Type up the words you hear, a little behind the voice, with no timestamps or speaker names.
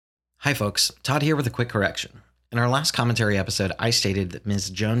Hi folks, Todd here with a quick correction. In our last commentary episode, I stated that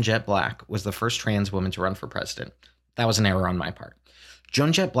Ms. Joan Jett Black was the first trans woman to run for president. That was an error on my part.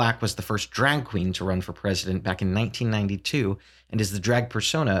 Joan Jett Black was the first drag queen to run for president back in 1992 and is the drag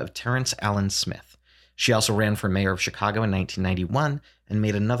persona of Terrence Allen Smith. She also ran for mayor of Chicago in 1991 and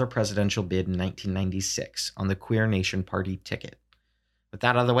made another presidential bid in 1996 on the Queer Nation Party ticket. With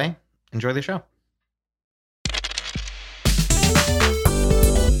that out of the way, enjoy the show.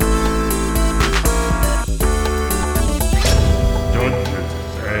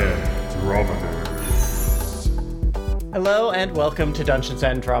 Hello and welcome to Dungeons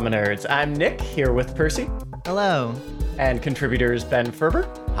and Drama Nerds. I'm Nick, here with Percy. Hello. And contributors Ben Ferber.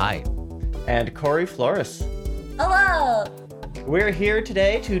 Hi. And Corey Flores. Hello. We're here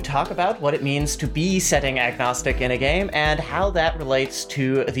today to talk about what it means to be setting agnostic in a game and how that relates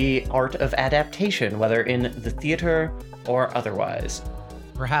to the art of adaptation, whether in the theater or otherwise.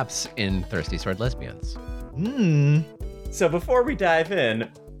 Perhaps in Thirsty Sword Lesbians. So before we dive in,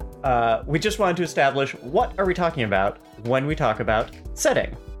 we just wanted to establish what are we talking about when we talk about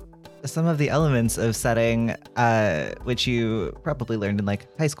setting. Some of the elements of setting, which you probably learned in like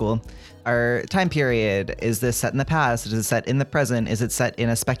high school, are time period. Is this set in the past? Is it set in the present? Is it set in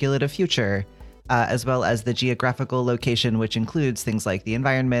a speculative future? As well as the geographical location, which includes things like the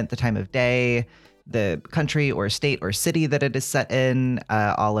environment, the time of day, the country or state or city that it is set in,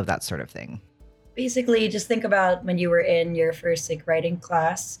 all of that sort of thing. Basically, just think about when you were in your first writing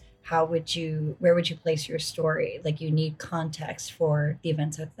class. Where would you place your story? Like, you need context for the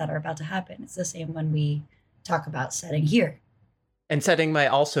events that are about to happen. It's the same when we talk about setting here. And setting might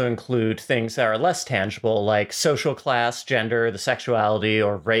also include things that are less tangible, like social class, gender, the sexuality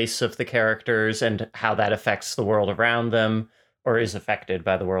or race of the characters, and how that affects the world around them, or is affected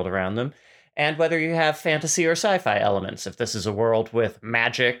by the world around them. And whether you have fantasy or sci-fi elements. If this is a world with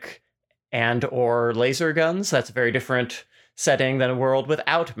magic and or laser guns, that's a very different setting than a world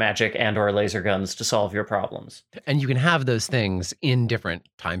without magic and or laser guns to solve your problems. And you can have those things in different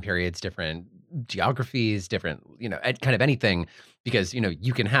time periods, different geographies, different, kind of anything, because,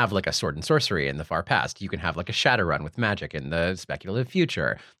 you can have like a sword and sorcery in the far past. You can have like a Shadowrun with magic in the speculative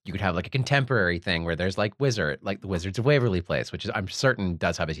future. You could have like a contemporary thing where there's like the Wizards of Waverly Place, which is, I'm certain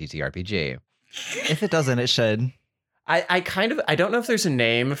does have a TTRPG. If it doesn't, it should. I don't know if there's a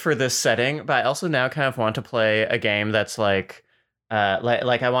name for this setting, but I also now kind of want to play a game that's like I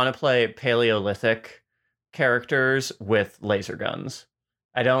want to play Paleolithic characters with laser guns.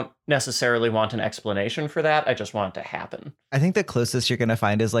 I don't necessarily want an explanation for that. I just want it to happen. I think the closest you're going to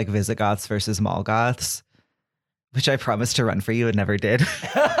find is like Visigoths versus Molgoths, which I promised to run for you and never did.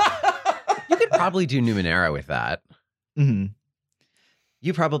 You could probably do Numenera with that. Mm-hmm.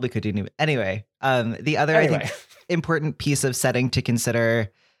 You probably could do Anyway, the other, I think, important piece of setting to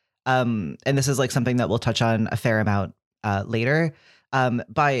consider, and this is like something that we'll touch on a fair amount later,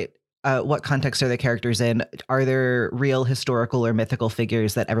 but what context are the characters in? Are there real historical or mythical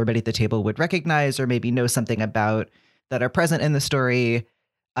figures that everybody at the table would recognize or maybe know something about that are present in the story?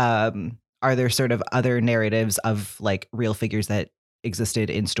 Are there sort of other narratives of like real figures that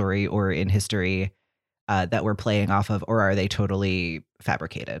existed in story or in history that we're playing off of, or are they totally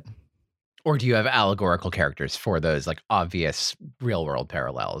fabricated? Or do you have allegorical characters for those like obvious real world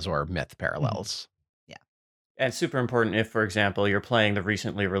parallels or myth parallels? Yeah. And super important if, for example, you're playing the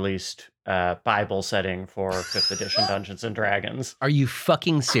recently released Bible setting for 5th edition Dungeons and Dragons. Are you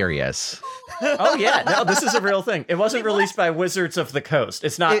fucking serious? Oh yeah, no, this is a real thing. It wasn't released by Wizards of the Coast.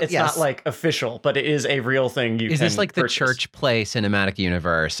 It's not not like official, but it is a real thing you can purchase. Is this like the church play cinematic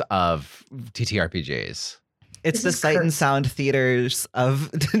universe of TTRPGs? It's the Sight and Sound theaters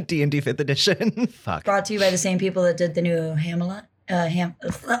of D&D 5th edition. Fuck. Brought to you by the same people that did the new Hamilton.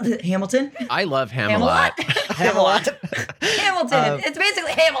 I love Hamelot. Hamilton. It's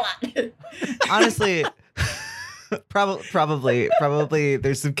basically Hamilton. Honestly, probably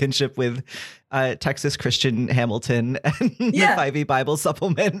there's some kinship with Texas Christian Hamilton and the 5e Bible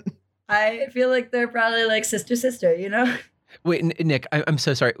supplement. I feel like they're probably like sister, you know? Wait, Nick, I'm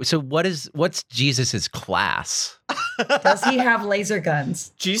so sorry. So what's Jesus's class? Does he have laser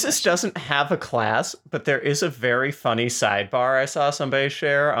guns? Jesus doesn't have a class, but there is a very funny sidebar I saw somebody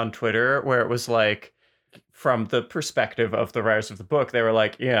share on Twitter where it was like, from the perspective of the writers of the book, they were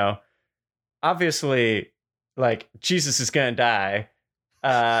like, obviously, like, Jesus is gonna die.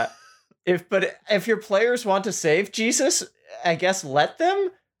 If your players want to save Jesus, I guess let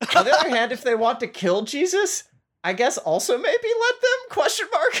them. On the other hand, if they want to kill Jesus, I guess also maybe let them, question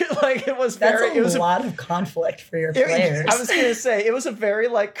mark. Like, it was very... That's a lot of conflict for your players. I was going to say, it was a very,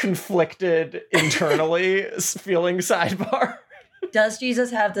 like, conflicted internally feeling sidebar. like, does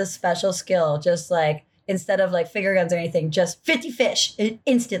Jesus have this special skill? Just like, instead of like finger guns or anything, just 50 fish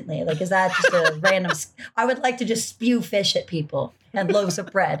instantly. Like, is that just a random? I would like to just spew fish at people and loaves of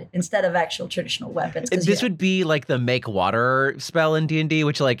bread instead of actual traditional weapons. This would be like the make water spell in D&D,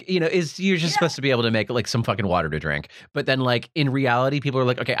 which like, is you're just supposed to be able to make like some fucking water to drink. But then like in reality, people are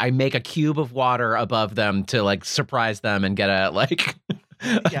like, okay, I make a cube of water above them to like surprise them and get a like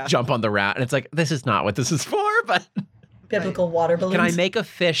jump on the rat. And it's like, this is not what this is for, but biblical water balloons. Can I make a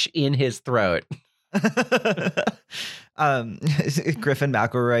fish in his throat? Griffin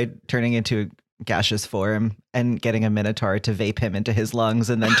McElroy turning into gaseous form and getting a minotaur to vape him into his lungs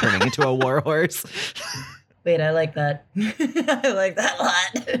and then turning into a warhorse. Wait, I like that. I like that a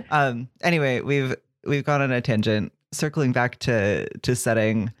lot. Anyway, we've gone on a tangent. Circling back to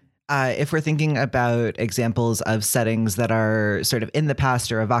setting, if we're thinking about examples of settings that are sort of in the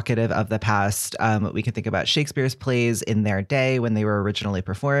past or evocative of the past, we can think about Shakespeare's plays in their day when they were originally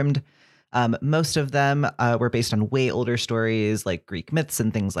performed. Most of them were based on way older stories like Greek myths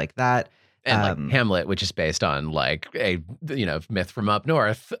and things like that. And like Hamlet, which is based on like a myth from up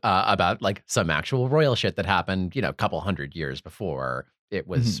north about like some actual royal shit that happened a couple hundred years before it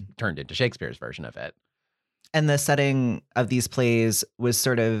was turned into Shakespeare's version of it. And the setting of these plays was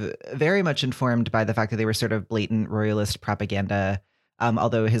sort of very much informed by the fact that they were sort of blatant royalist propaganda.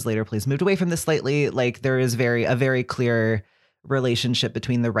 Although his later plays moved away from this slightly, like there is a very clear relationship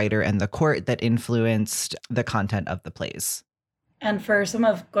between the writer and the court that influenced the content of the plays. And for some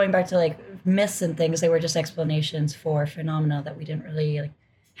of going back to like myths and things, they were just explanations for phenomena that we didn't really like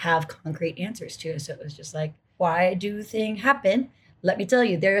have concrete answers to. So it was just like, why do things happen? Let me tell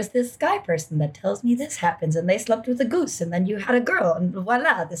you, there is this sky person that tells me this happens, and they slept with a goose, and then you had a girl, and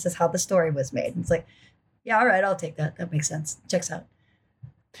voila, this is how the story was made. And it's like, yeah, all right, I'll take that. That makes sense. Checks out.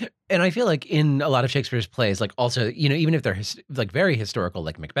 And I feel like in a lot of Shakespeare's plays, like also, even if they're like very historical,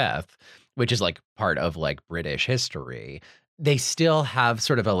 like Macbeth, which is like part of like British history, they still have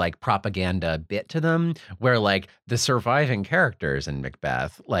sort of a like propaganda bit to them where like the surviving characters in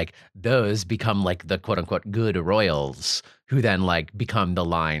Macbeth, like those become like the quote unquote good royals who then like become the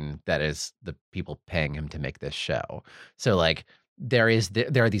line that is the people paying him to make this show. So like there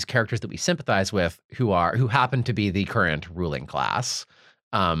are these characters that we sympathize with who happen to be the current ruling class.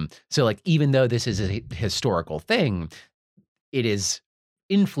 So like even though this is a historical thing, it is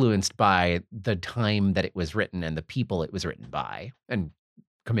influenced by the time that it was written and the people it was written by and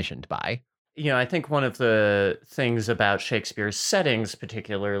commissioned by. I think one of the things about Shakespeare's settings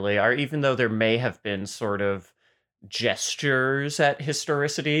particularly are, even though there may have been sort of gestures at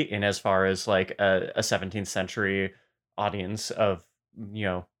historicity in as far as like a 17th century audience of,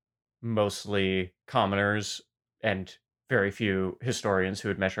 mostly commoners and very few historians who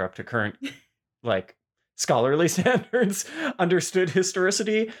would measure up to current like scholarly standards understood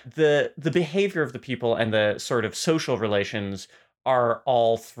historicity, the behavior of the people and the sort of social relations are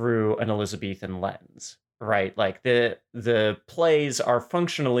all through an Elizabethan lens, right? Like the plays are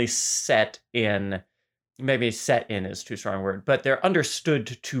functionally set in, maybe set in is too strong a word, but they're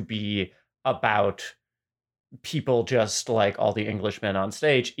understood to be about people just like all the Englishmen on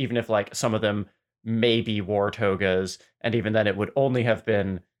stage, even if like some of them maybe wore togas, and even then it would only have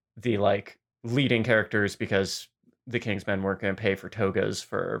been the like leading characters because the King's Men weren't going to pay for togas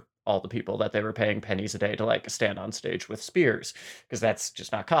for all the people that they were paying pennies a day to like stand on stage with spears, because that's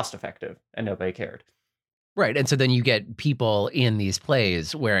just not cost effective and nobody cared. Right. And so then you get people in these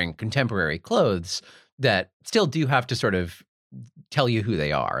plays wearing contemporary clothes that still do have to sort of tell you who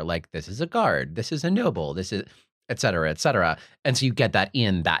they are. Like, this is a guard, this is a noble, this is et cetera, et cetera. And so you get that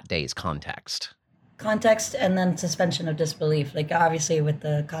in that day's context. And then suspension of disbelief. Like obviously with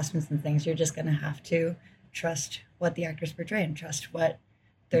the costumes and things, you're just going to have to trust what the actors portray and trust what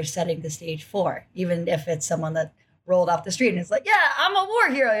they're setting the stage for. Even if it's someone that rolled off the street and it's like, yeah, I'm a war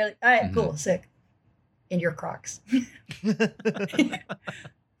hero. You're like, all right, cool, sick. In your Crocs. 10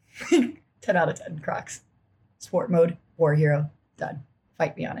 out of 10 Crocs. Sport mode, war hero, done.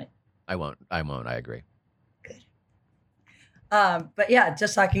 Fight me on it. I won't, I agree. But yeah,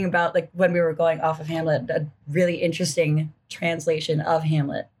 just talking about like when we were going off of Hamlet, a really interesting translation of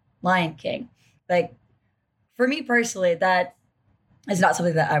Hamlet, Lion King. Like for me personally, that is not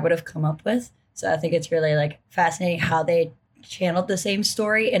something that I would have come up with. So I think it's really like fascinating how they channeled the same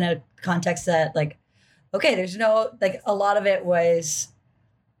story in a context that like, okay, there's no, like a lot of it was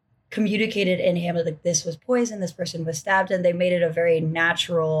communicated in Hamlet, like this was poison, this person was stabbed, and they made it a very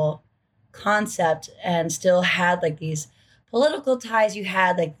natural concept and still had like these political ties. You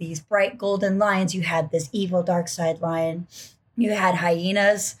had like these bright golden lions. You had this evil dark side lion. You had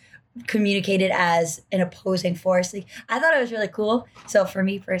hyenas communicated as an opposing force. Like, I thought it was really cool. So for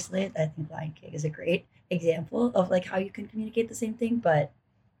me personally, I think Lion King is a great example of like how you can communicate the same thing. But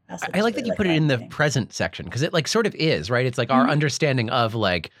I like that you put it in the present section because it like sort of is, right? It's like our understanding of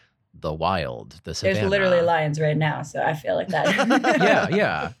like the wild, the savannah. There's literally lions right now, so I feel like that.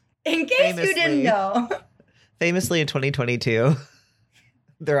 Yeah. In case you didn't know. Famously in 2022,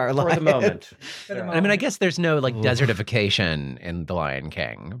 there are lions. For the moment. I mean, I guess there's no like desertification in The Lion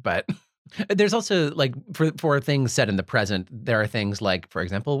King, but there's also like for things set in the present, there are things like, for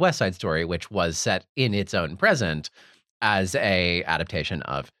example, West Side Story, which was set in its own present as a adaptation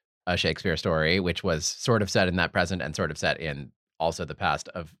of a Shakespeare story, which was sort of set in that present and sort of set in also the past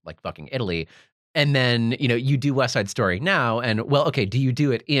of like fucking Italy. And then, you know, you do West Side Story now and, well, okay, do you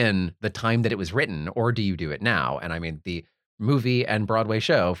do it in the time that it was written or do you do it now? And I mean, the movie and Broadway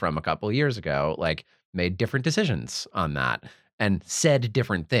show from a couple years ago, like made different decisions on that and said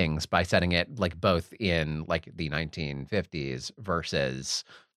different things by setting it like both in like the 1950s versus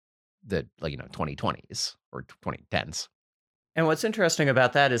the like, you know, 2020s or 2010s. And what's interesting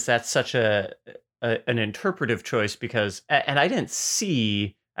about that is that's such an interpretive choice because, and I haven't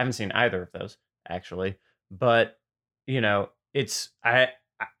seen either of those actually, but you know,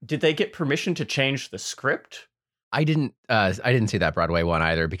 did they get permission to change the script? I didn't see that Broadway one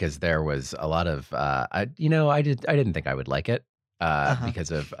either because there was a lot of, I didn't think I would like it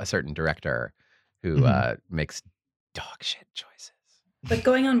because of a certain director who makes dog shit choices. But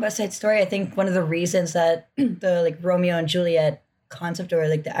going on West Side Story, I think one of the reasons that the like Romeo and Juliet concept or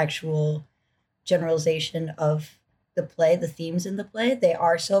like the actual generalization of the play, the themes in the play, they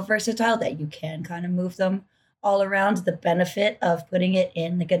are so versatile that you can kind of move them all around. The benefit of putting it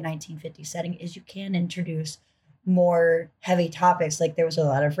in like a 1950s setting is you can introduce more heavy topics. Like there was a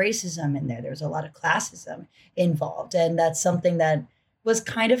lot of racism in there. There was a lot of classism involved. And that's something that was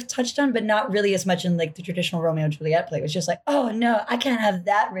kind of touched on, but not really as much in like the traditional Romeo and Juliet play. It was just like, oh no, I can't have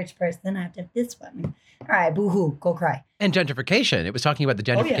that rich person. I have to have this one. All right, boo-hoo, go cry. And gentrification. It was talking about the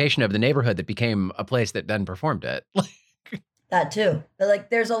gentrification of the neighborhood that became a place that then performed it. That too. But like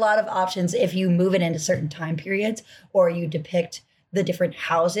there's a lot of options if you move it into certain time periods or you depict the different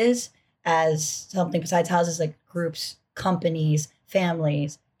houses as something besides houses, like groups, companies,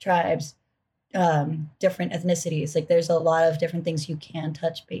 families, tribes, different ethnicities. Like there's a lot of different things you can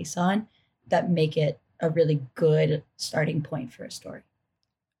touch base on that make it a really good starting point for a story.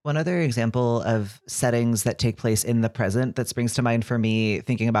 One other example of settings that take place in the present that springs to mind for me,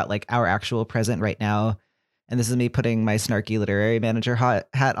 thinking about like our actual present right now, and this is me putting my snarky literary manager hat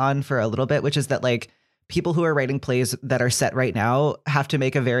on for a little bit, which is that like people who are writing plays that are set right now have to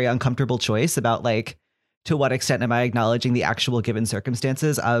make a very uncomfortable choice about like, to what extent am I acknowledging the actual given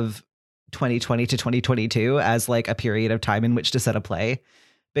circumstances of 2020 to 2022 as like a period of time in which to set a play?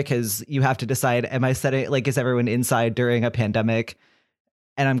 Because you have to decide, am I setting, like, is everyone inside during a pandemic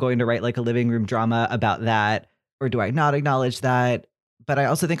and I'm going to write like a living room drama about that? Or do I not acknowledge that? But I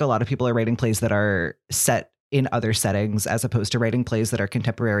also think a lot of people are writing plays that are set in other settings as opposed to writing plays that are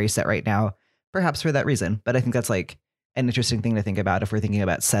contemporary set right now, perhaps for that reason. But I think that's like an interesting thing to think about if we're thinking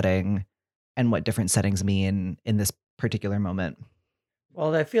about setting and what different settings mean in this particular moment.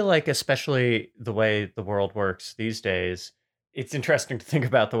 Well, I feel like especially the way the world works these days, it's interesting to think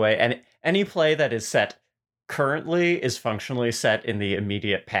about the way, and any play that is set currently is functionally set in the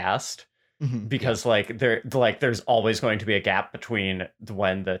immediate past. Because there's always going to be a gap between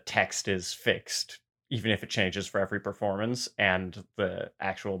when the text is fixed, even if it changes for every performance, and the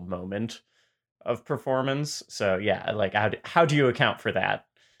actual moment of performance. So yeah, like how do you account for that?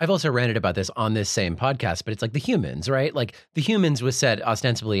 I've also ranted about this on this same podcast, but it's like The Humans, right? Like The Humans was set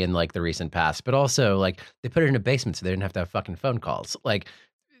ostensibly in like the recent past, but also like they put it in a basement so they didn't have to have fucking phone calls, like,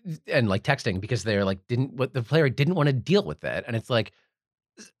 and like texting because they're like the player didn't want to deal with it, and it's like,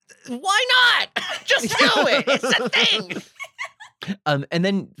 why not? Just do it. It's a thing. And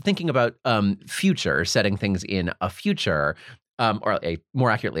then thinking about future, setting things in a future, or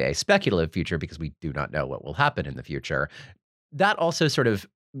more accurately, a speculative future, because we do not know what will happen in the future. That also sort of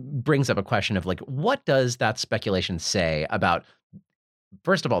brings up a question of like, what does that speculation say about,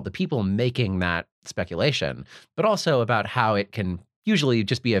 first of all, the people making that speculation, but also about how it can usually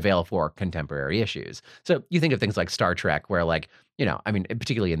just be a veil for contemporary issues. So you think of things like Star Trek, where like, you know, I mean,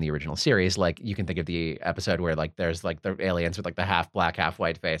 particularly in the original series, like you can think of the episode where like there's like the aliens with like the half black, half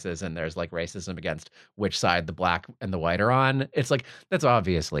white faces, and there's like racism against which side the black and the white are on. It's like, that's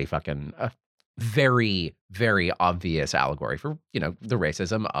obviously fucking a very, very obvious allegory for, you know, the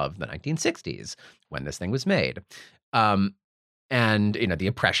racism of the 1960s when this thing was made. And, you know, the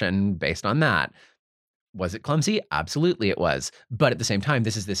oppression based on that. Was it clumsy? Absolutely it was. But at the same time,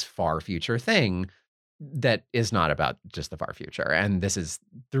 this is this far future thing that is not about just the far future. And this is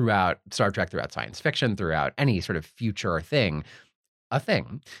throughout Star Trek, throughout science fiction, throughout any sort of future thing, a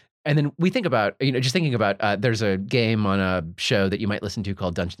thing. And then we think about, just thinking about, there's a game on a show that you might listen to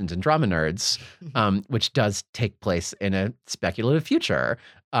called Dungeons and Drama Nerds, which does take place in a speculative future.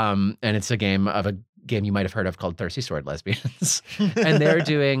 And it's a game you might have heard of called Thirsty Sword Lesbians. And they're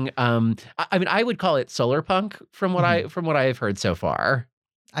doing, I would call it solar punk from what I've heard so far.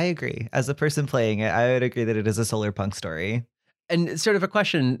 I agree. As a person playing it, I would agree that it is a solar punk story. And sort of a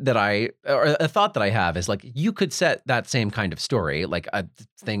question that or a thought that I have is like, you could set that same kind of story, like a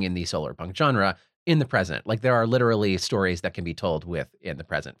thing in the solar punk genre, in the present. Like there are literally stories that can be told in the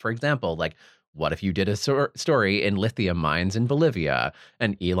present. For example, like, what if you did a story in lithium mines in Bolivia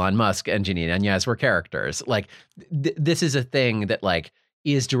and Elon Musk and Janine Añez were characters? Like this is a thing that like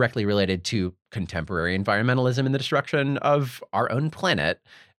is directly related to contemporary environmentalism and the destruction of our own planet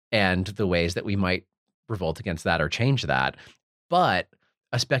and the ways that we might revolt against that or change that. But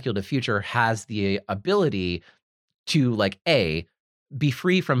a speculative future has the ability to like, be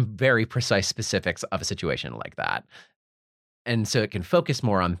free from very precise specifics of a situation like that. And so it can focus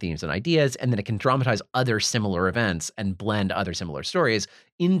more on themes and ideas, and then it can dramatize other similar events and blend other similar stories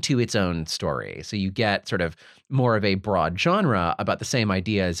into its own story. So you get sort of more of a broad genre about the same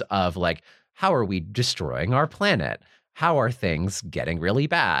ideas of like, how are we destroying our planet? How are things getting really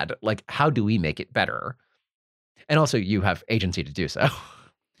bad? Like, how do we make it better? And also you have agency to do so.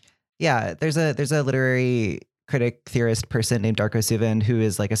 Yeah, there's a literary critic theorist person named Darko Suvin who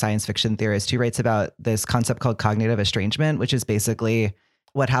is like a science fiction theorist who writes about this concept called cognitive estrangement, which is basically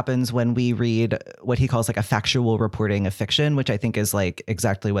what happens when we read what he calls like a factual reporting of fiction, which I think is like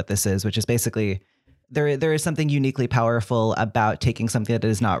exactly what this is, which is basically there is something uniquely powerful about taking something that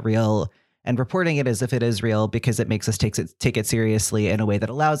is not real and reporting it as if it is real, because it makes us take it seriously in a way that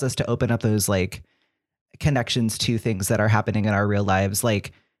allows us to open up those like connections to things that are happening in our real lives.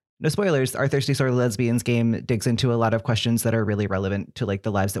 Like, no spoilers, our Thirsty Sword Lesbians game digs into a lot of questions that are really relevant to like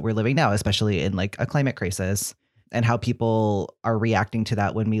the lives that we're living now, especially in like a climate crisis, and how people are reacting to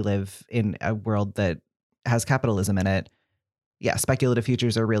that when we live in a world that has capitalism in it. Yeah, speculative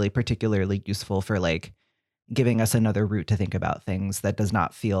futures are really particularly useful for like giving us another route to think about things that does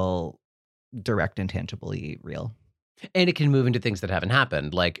not feel direct and tangibly real. And it can move into things that haven't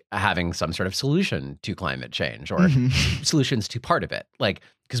happened, like having some sort of solution to climate change or solutions to part of it. Like,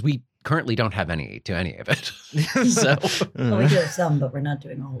 because we currently don't have any of it. So well, we do have some, but we're not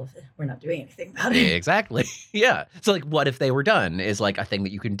doing all of it. We're not doing anything about it. Exactly. Yeah. So like, what if they were done is like a thing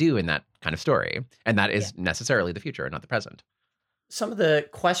that you can do in that kind of story. And that is necessarily the future and not the present. Some of the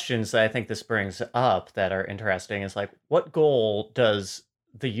questions that I think this brings up that are interesting is like, what goal does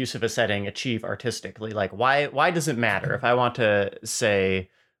the use of a setting achieve artistically? Like, why does it matter? If I want to say,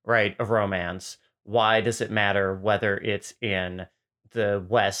 write a romance, why does it matter whether it's in the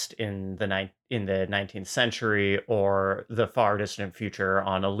West in the 19th century or the far distant future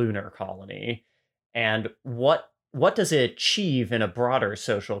on a lunar colony? And what does it achieve in a broader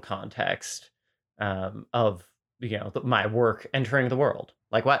social context of my work entering the world?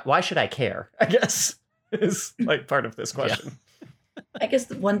 Like, why should I care, I guess, is like part of this question. Yeah. I guess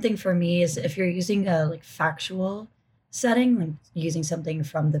the one thing for me is if you're using a like factual setting, like using something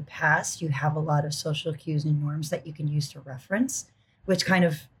from the past, you have a lot of social cues and norms that you can use to reference, which kind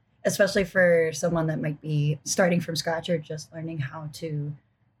of, especially for someone that might be starting from scratch or just learning how to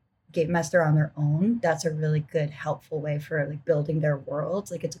game master on their own, that's a really good, helpful way for like building their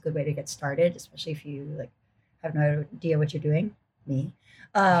worlds. Like it's a good way to get started, especially if you like have no idea what you're doing. Me.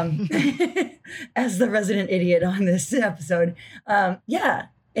 As the resident idiot on this episode, yeah,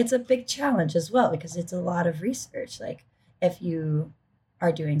 it's a big challenge as well because it's a lot of research. Like if you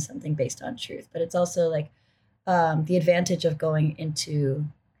are doing something based on truth, but it's also like the advantage of going into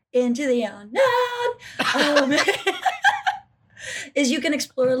the unknown is you can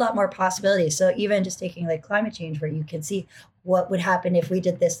explore a lot more possibilities. So even just taking like climate change, where you can see what would happen if we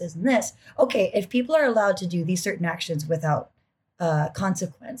did this, this, and this. Okay, if people are allowed to do these certain actions without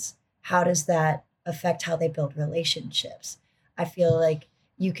consequence, how does that affect how they build relationships? I feel like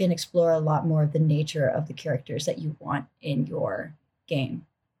you can explore a lot more of the nature of the characters that you want in your game.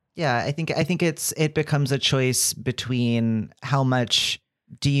 Yeah, I think it becomes a choice between how much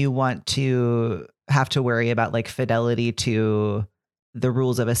do you want to have to worry about like fidelity to the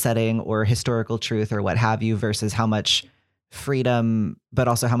rules of a setting or historical truth or what have you, versus how much freedom, but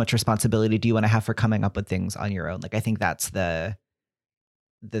also how much responsibility do you want to have for coming up with things on your own. Like I think that's the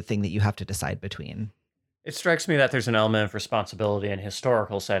thing that you have to decide between. It strikes me that there's an element of responsibility in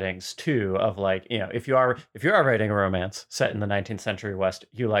historical settings too, of like, if you are writing a romance set in the 19th century West,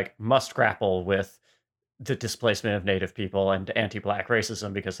 you like must grapple with the displacement of Native people and anti-Black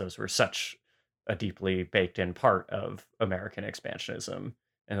racism, because those were such a deeply baked in part of American expansionism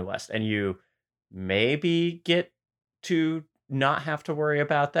in the West. And you maybe get to not have to worry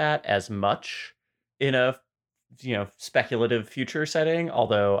about that as much in a speculative future setting,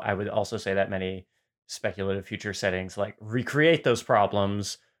 although I would also say that many speculative future settings like recreate those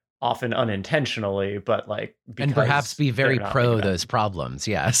problems, often unintentionally, but like and perhaps be very pro those problems.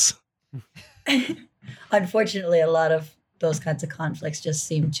 Yes. Unfortunately, a lot of those kinds of conflicts just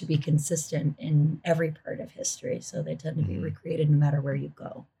seem to be consistent in every part of history, so they tend to be recreated no matter where you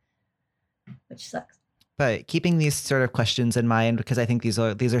go, which sucks. But keeping these sort of questions in mind, because I think these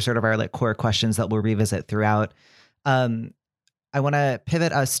are sort of our like core questions that we'll revisit throughout. I want to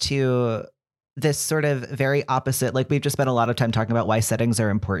pivot us to this sort of very opposite. Like, we've just spent a lot of time talking about why settings are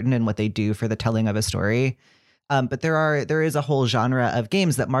important and what they do for the telling of a story. But there is a whole genre of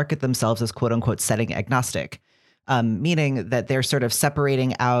games that market themselves as quote unquote setting agnostic, meaning that they're sort of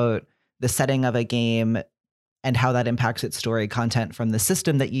separating out the setting of a game and how that impacts its story content from the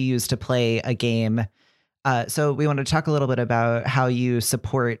system that you use to play a game. So we want to talk a little bit about how you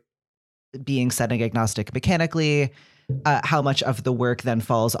support being setting agnostic mechanically, how much of the work then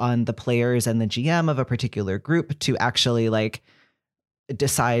falls on the players and the GM of a particular group to actually like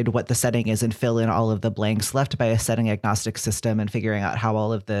decide what the setting is and fill in all of the blanks left by a setting agnostic system, and figuring out how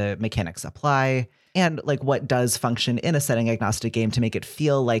all of the mechanics apply, and like what does function in a setting agnostic game to make it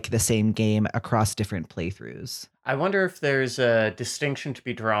feel like the same game across different playthroughs. I wonder if there's a distinction to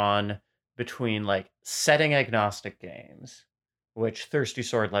be drawn between like setting agnostic games, which Thirsty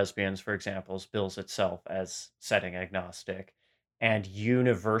Sword Lesbians, for example, bills itself as setting agnostic, and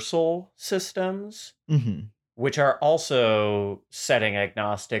universal systems, which are also setting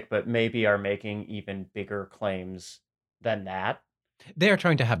agnostic, but maybe are making even bigger claims than that. They are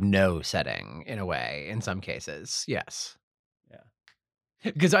trying to have no setting in a way, in some cases. Yes. Yeah.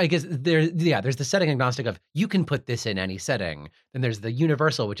 Because I guess there's the setting agnostic of you can put this in any setting. Then there's the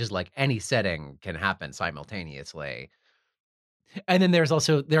universal, which is like any setting can happen simultaneously. And then there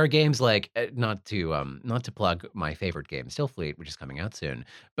are games like, not to plug my favorite game, Stillfleet, which is coming out soon,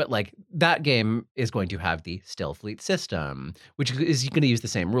 but like that game is going to have the Stillfleet system, which is going to use the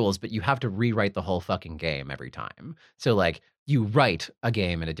same rules, but you have to rewrite the whole fucking game every time. So like you write a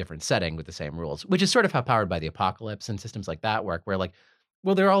game in a different setting with the same rules, which is sort of how Powered by the Apocalypse and systems like that work, where like,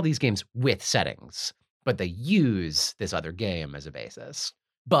 well, there are all these games with settings, but they use this other game as a basis,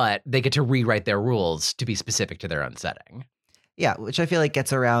 but they get to rewrite their rules to be specific to their own setting. Yeah, which I feel like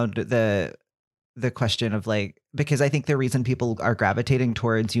gets around the question of like, because I think the reason people are gravitating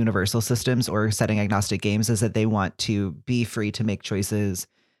towards universal systems or setting agnostic games is that they want to be free to make choices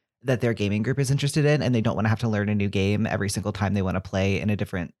that their gaming group is interested in, and they don't want to have to learn a new game every single time they want to play in a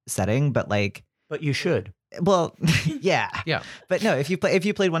different setting. But you should. Well, yeah. Yeah. But no, if you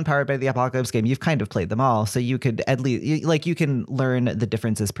played one Powered by the Apocalypse game, you've kind of played them all, so you could at least you can learn the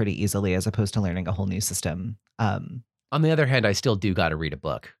differences pretty easily as opposed to learning a whole new system. On the other hand, I still do got to read a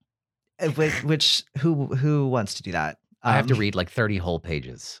book. Which who wants to do that? I have to read like 30 whole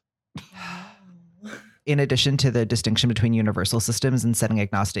pages. In addition to the distinction between universal systems and setting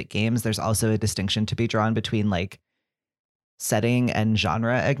agnostic games, there's also a distinction to be drawn between like setting and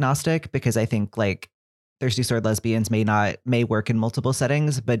genre agnostic, because I think like Thirsty Sword Lesbians may work in multiple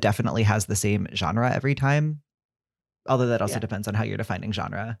settings, but definitely has the same genre every time. Although that also depends on how you're defining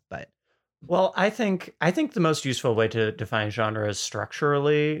genre, but. Well, I think the most useful way to define genre is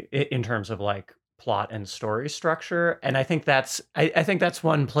structurally, in terms of like plot and story structure. And I think that's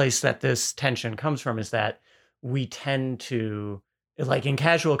one place that this tension comes from, is that we tend to, like in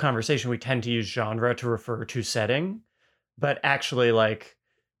casual conversation, we tend to use genre to refer to setting. But actually, like,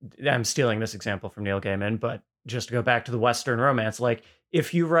 I'm stealing this example from Neil Gaiman, but just to go back to the Western romance, like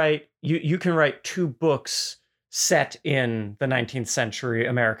if you write, you can write 2 books set in the 19th century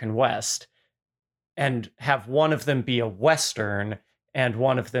American West, and have one of them be a Western and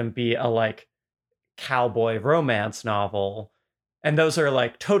one of them be a like cowboy romance novel. And those are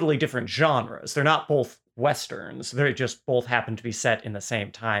like totally different genres. They're not both Westerns. They just both happen to be set in the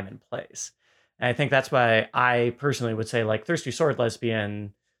same time and place. And I think that's why I personally would say like Thirsty Sword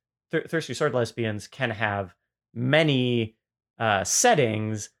Lesbians can have many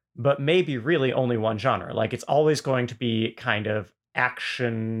settings, but maybe really only one genre. Like it's always going to be kind of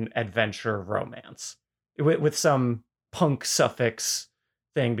action adventure romance with some punk suffix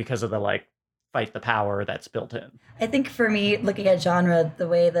thing because of the like fight the power that's built in. I think for me, looking at genre, the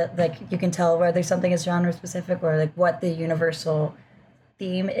way that like you can tell whether something is genre specific or like what the universal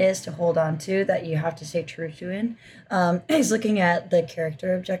theme is to hold on to that you have to stay true to is looking at the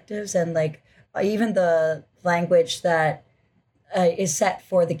character objectives and like even the language that is set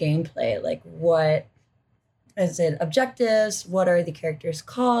for the gameplay. Like what is it objectives? What are the characters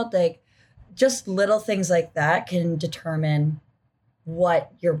called? Like just little things like that can determine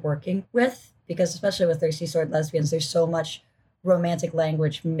what you're working with, because especially with Thirsty Sword Lesbians, there's so much romantic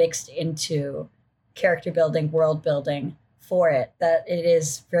language mixed into character building, world building for it, that it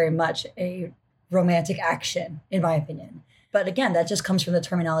is very much a romantic action, in my opinion. But again, that just comes from the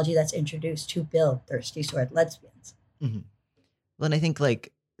terminology that's introduced to build Thirsty Sword Lesbians. Mm-hmm. Well, and I think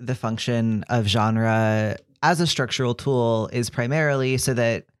like the function of genre as a structural tool is primarily so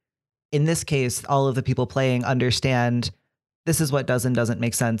that in this case, all of the people playing understand this is what does and doesn't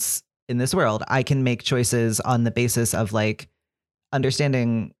make sense in this world. I can make choices on the basis of like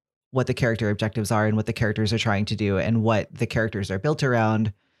understanding what the character objectives are and what the characters are trying to do and what the characters are built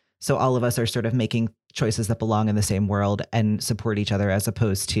around. So all of us are sort of making choices that belong in the same world and support each other, as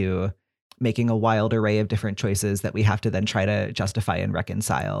opposed to making a wild array of different choices that we have to then try to justify and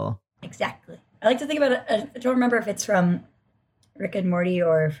reconcile. Exactly. I like to think about it. I don't remember if it's from Rick and Morty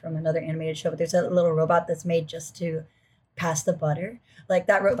or from another animated show, but there's a little robot that's made just to pass the butter. Like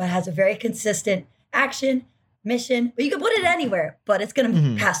that robot has a very consistent action, mission, but you can put it anywhere, but it's going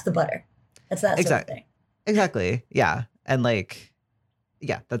to pass the butter. That's that sort of thing. Exactly. Yeah. And like,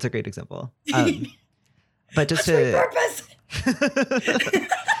 yeah, that's a great example. But just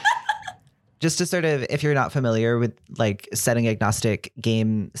just to sort of, if you're not familiar with like setting agnostic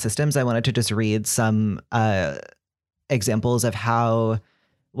game systems, I wanted to just read some examples of how,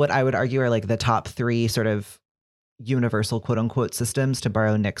 what I would argue are like the top 3 sort of universal quote unquote systems, to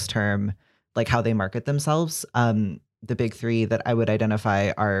borrow Nick's term, like how they market themselves. The big 3 that I would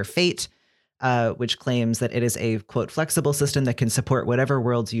identify are Fate, which claims that it is a quote flexible system that can support whatever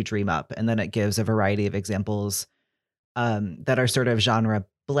worlds you dream up. And then it gives a variety of examples that are sort of genre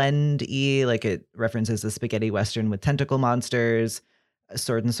blend-y, like it references the spaghetti western with tentacle monsters,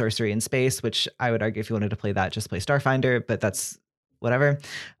 sword and sorcery in space, which I would argue if you wanted to play that, just play Starfinder, but that's whatever.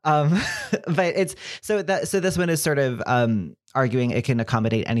 But it's so this one is sort of arguing it can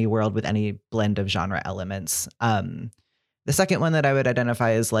accommodate any world with any blend of genre elements. The second one that I would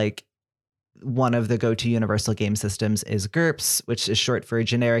identify as like one of the go-to universal game systems is GURPS, which is short for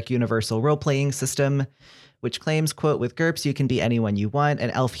Generic Universal Role-Playing System, which claims, quote, with GURPS, you can be anyone you want,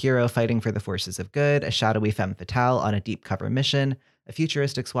 an elf hero fighting for the forces of good, a shadowy femme fatale on a deep cover mission, a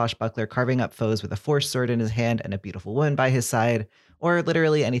futuristic swashbuckler carving up foes with a force sword in his hand and a beautiful woman by his side, or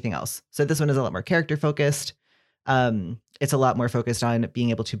literally anything else. So this one is a lot more character-focused. It's a lot more focused on being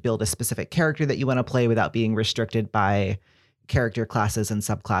able to build a specific character that you want to play without being restricted by character classes and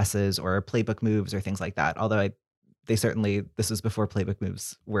subclasses or playbook moves or things like that. Although this was before playbook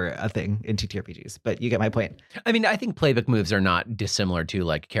moves were a thing in TTRPGs, but you get my point. I mean, I think playbook moves are not dissimilar to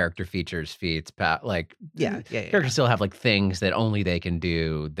like character features, feats, characters still have like things that only they can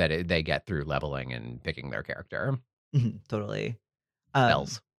do that they get through leveling and picking their character. Totally.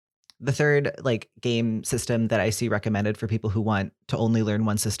 Spells. The third like game system that I see recommended for people who want to only learn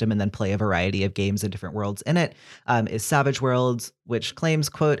one system and then play a variety of games and different worlds in it is Savage Worlds, which claims,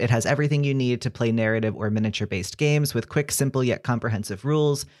 quote, it has everything you need to play narrative or miniature-based games with quick, simple, yet comprehensive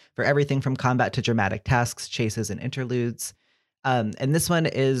rules for everything from combat to dramatic tasks, chases, and interludes. And this one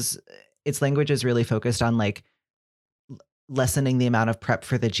its language is really focused on like lessening the amount of prep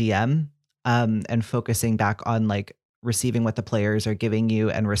for the GM and focusing back on like receiving what the players are giving you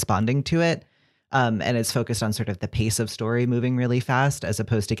and responding to it. And it's focused on sort of the pace of story moving really fast as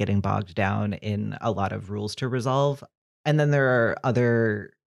opposed to getting bogged down in a lot of rules to resolve. And then there are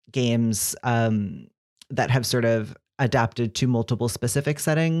other games that have sort of adapted to multiple specific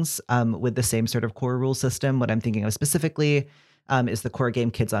settings with the same sort of core rule system. What I'm thinking of specifically is the core game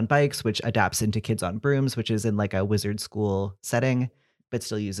Kids on Bikes, which adapts into Kids on Brooms, which is in like a wizard school setting, but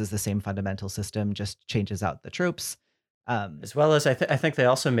still uses the same fundamental system, just changes out the tropes. As well as I think they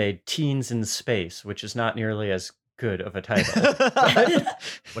also made Teens in Space, which is not nearly as good of a title.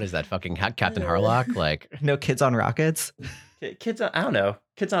 What is that, fucking Captain Harlock? Like, no Kids on Rockets? Kids on, I don't know,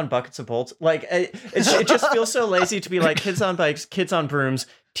 Kids on Buckets of Bolts. Like, it just feels so lazy to be like Kids on Bikes, Kids on Brooms,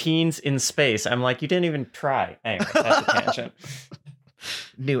 Teens in Space. I'm like, you didn't even try. Anyway, that's a tangent.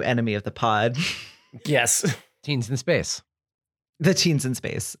 New enemy of the pod. Yes. Teens in Space. The Teens in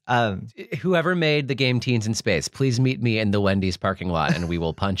Space. Whoever made the game Teens in Space, please meet me in the Wendy's parking lot and we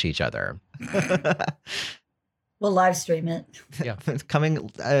will punch each other. We'll live stream it. Yeah. coming on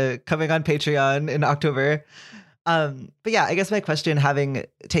Patreon in October. But yeah, I guess my question, having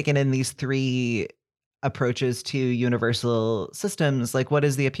taken in these three approaches to universal systems, like what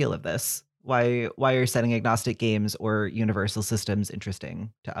is the appeal of this? Why are setting agnostic games or universal systems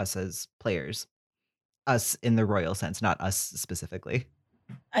interesting to us as players? Us in the royal sense, not us specifically.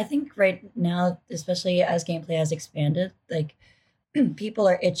 I think right now, especially as gameplay has expanded, like people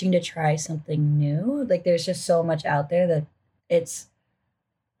are itching to try something new. Like there's just so much out there that it's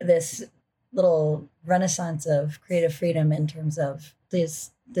this little renaissance of creative freedom in terms of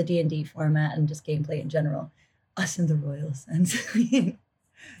the D&D format and just gameplay in general. Us in the royal sense.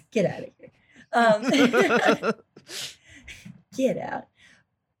 Get out of here. Get out.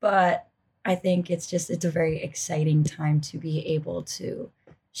 But I think it's a very exciting time to be able to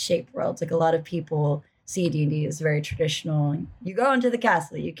shape worlds. Like a lot of people see D&D as very traditional. You go into the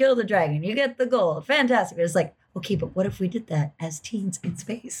castle, you kill the dragon, you get the gold. Fantastic. It's like, okay, but what if we did that as teens in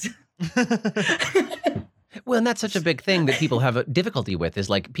space? Well, and that's such a big thing that people have a difficulty with is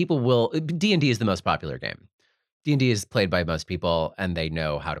like D&D is the most popular game. D&D is played by most people and they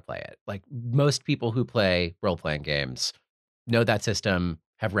know how to play it. Like most people who play role-playing games know that system,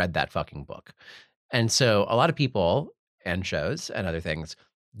 have read that fucking book. And so a lot of people and shows and other things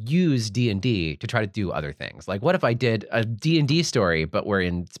use D&D to try to do other things. Like what if I did a D&D story, but we're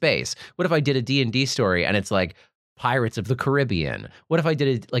in space? What if I did a D&D story and it's like Pirates of the Caribbean? What if I did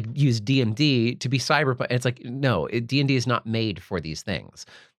it like use D&D to be cyberpunk? And it's like, no, D&D is not made for these things.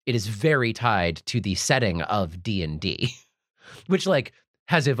 It is very tied to the setting of D&D, which like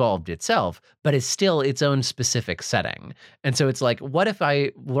has evolved itself, but is still its own specific setting. And so it's like, what if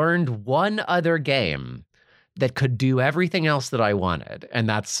I learned one other game that could do everything else that I wanted? And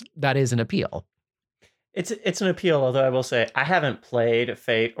that is an appeal. It's an appeal, although I will say I haven't played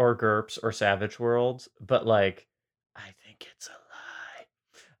Fate or GURPS or Savage Worlds, but like I think it's a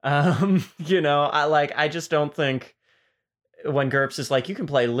lie. I just don't think when GURPS is like you can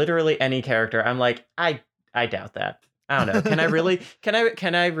play literally any character, I'm like, I doubt that. I don't know. Can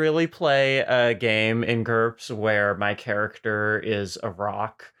I really play a game in GURPS where my character is a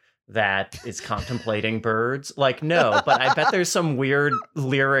rock that is contemplating birds? Like, no, but I bet there's some weird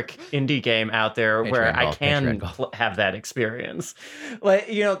lyric indie game out there where I can have that experience. Like,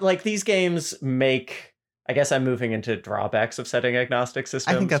 like these games make, I guess I'm moving into drawbacks of setting agnostic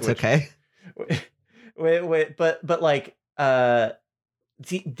systems. I think that's okay. But like,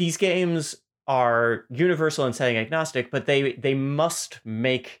 these games are universal in setting agnostic, but they must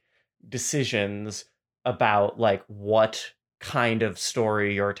make decisions about like what kind of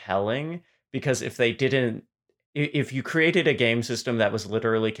story you're telling, because if you created a game system that was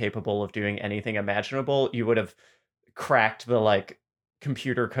literally capable of doing anything imaginable, you would have cracked the like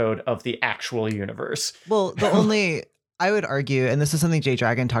computer code of the actual universe. Well, I would argue, and this is something Jay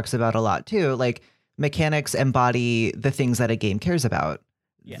Dragon talks about a lot too, like mechanics embody the things that a game cares about.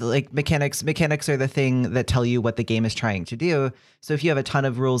 Yeah. Like mechanics are the thing that tell you what the game is trying to do. So if you have a ton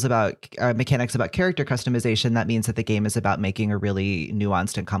of rules about mechanics about character customization, that means that the game is about making a really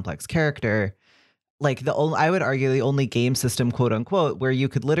nuanced and complex character. Like I would argue the only game system, quote unquote, where you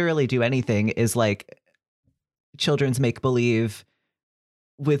could literally do anything is like children's make believe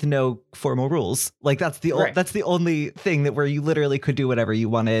with no formal rules. Like that's the only thing that where you literally could do whatever you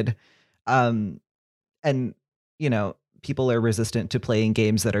wanted. And people are resistant to playing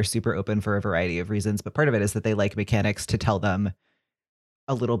games that are super open for a variety of reasons, but part of it is that they like mechanics to tell them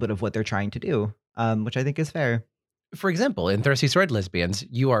a little bit of what they're trying to do, which I think is fair. For example, in Thirsty Sword Lesbians,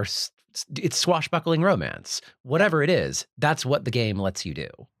 it's swashbuckling romance. Whatever it is, that's what the game lets you do.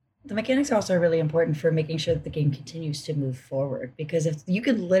 The mechanics are also really important for making sure that the game continues to move forward, because if you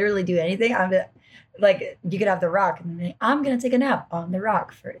could literally do anything, you could have the rock and then I'm going to take a nap on the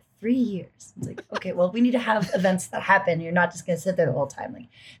rock for 3 years. It's like, okay, well, we need to have events that happen. You're not just going to sit there the whole time. Like,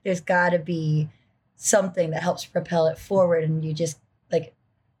 there's got to be something that helps propel it forward, and you just like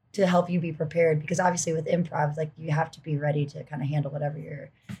to help you be prepared, because obviously with improv, like you have to be ready to kind of handle whatever your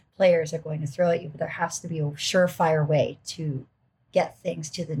players are going to throw at you, but there has to be a surefire way to get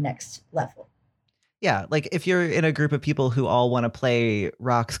things to the next level. Yeah, like if you're in a group of people who all want to play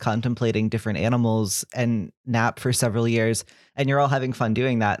rocks contemplating different animals and nap for several years, and you're all having fun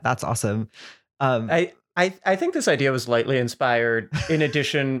doing that, that's awesome. I think this idea was lightly inspired, in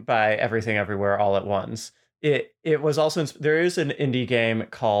addition, by Everything Everywhere All at Once. It was also, there is an indie game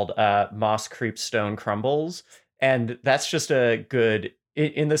called Moss Creeps Stone Crumbles, and that's just a good,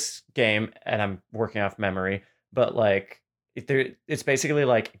 in this game, and I'm working off memory, but like, it's basically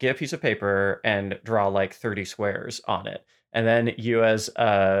like get a piece of paper and draw like 30 squares on it, and then you as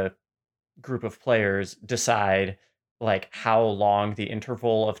a group of players decide like how long the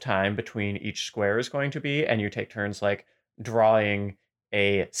interval of time between each square is going to be, and you take turns like drawing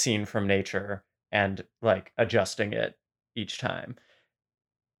a scene from nature and like adjusting it each time.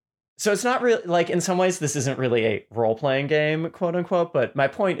 So it's not really like, in some ways this isn't really a role-playing game, quote unquote, but my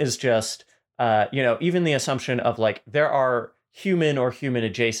point is just even the assumption of like there are human or human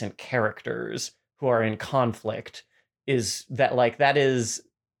adjacent characters who are in conflict is that like that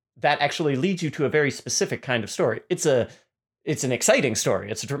actually leads you to a very specific kind of story. It's an exciting story.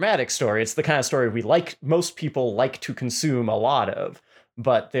 It's a dramatic story. It's the kind of story most people like to consume a lot of.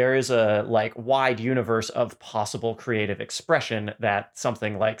 But there is a like wide universe of possible creative expression that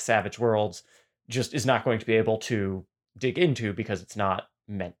something like Savage Worlds just is not going to be able to dig into because it's not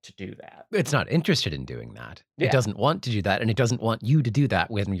meant to do that. It's not interested in doing that. Yeah. It doesn't want to do that, and it doesn't want you to do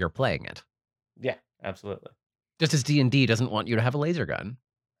that when you're playing it. Yeah, absolutely. Just as D&D doesn't want you to have a laser gun.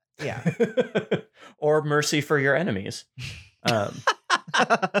 Yeah. Or mercy for your enemies.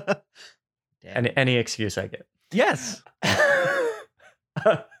 Any excuse I get. Yes.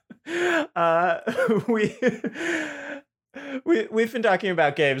 We've been talking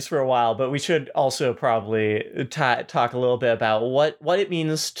about games for a while, but we should also probably talk a little bit about what it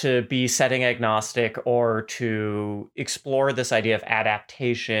means to be setting agnostic or to explore this idea of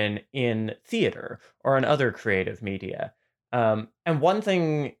adaptation in theater or in other creative media. And one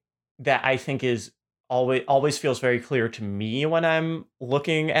thing that I think is always feels very clear to me when I'm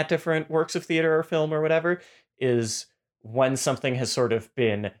looking at different works of theater or film or whatever is when something has sort of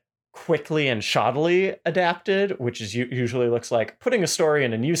been quickly and shoddily adapted, which is usually looks like putting a story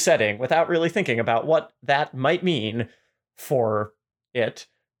in a new setting without really thinking about what that might mean for it,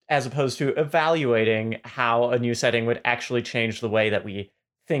 as opposed to evaluating how a new setting would actually change the way that we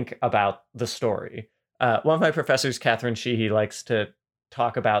think about the story. One of my professors, Catherine Sheehy, likes to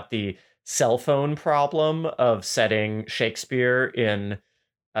talk about the cell phone problem of setting Shakespeare in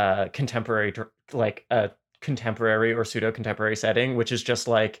contemporary or pseudo-contemporary setting, which is just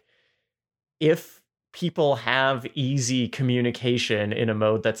like, if people have easy communication in a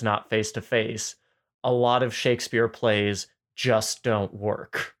mode that's not face-to-face, a lot of Shakespeare plays just don't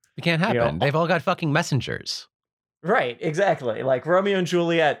work. It can't happen. They've all got fucking messengers. Right, exactly. Like Romeo and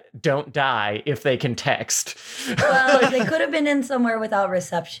Juliet don't die if they can text. Well, they could have been in somewhere without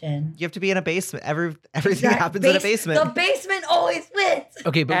reception. You have to be in a basement. Everything happens in a basement. The basement always wins.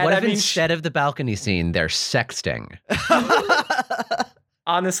 Okay, but what if instead of the balcony scene, they're sexting?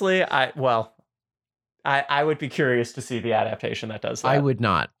 Honestly, I would be curious to see the adaptation that does that. I would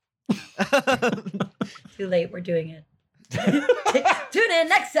not. Too late. We're doing it. Tune in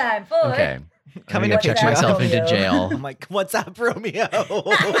next time for... Okay. Coming to to check Patreon. myself into jail. I'm like, what's up, Romeo?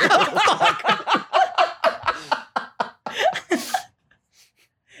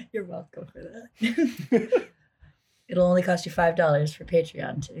 You're welcome for that. It'll only cost you $5 for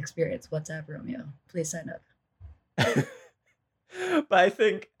Patreon to experience WhatsApp Romeo. Please sign up. But I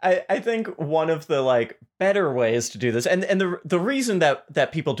think one of the like better ways to do this, and the reason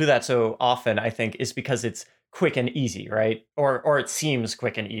that people do that so often, I think, is because it's quick and easy, right? Or it seems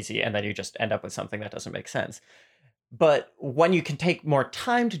quick and easy, and then you just end up with something that doesn't make sense. But when you can take more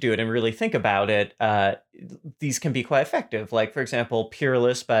time to do it and really think about it, these can be quite effective. Like, for example,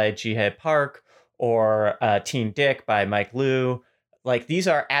 Peerless by Ji-Hae Park or Teen Dick by Mike Liu. Like, these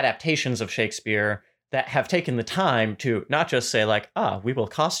are adaptations of Shakespeare that have taken the time to not just say like, we will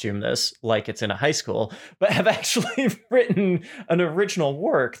costume this like it's in a high school, but have actually written an original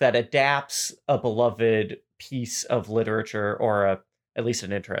work that adapts a beloved piece of literature or at least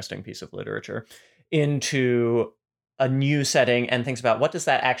an interesting piece of literature into a new setting and thinks about what does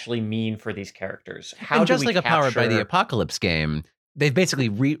that actually mean for these characters? How and do just we like a Powered by the capture- Apocalypse game, they've basically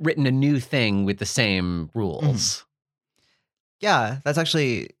written a new thing with the same rules. Yeah, that's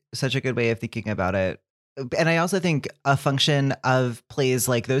actually such a good way of thinking about it. And I also think a function of plays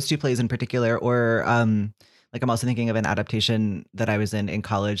like those two plays in particular, or like I'm also thinking of an adaptation that I was in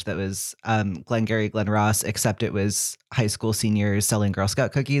college that was Glengarry Glen Ross, except it was high school seniors selling Girl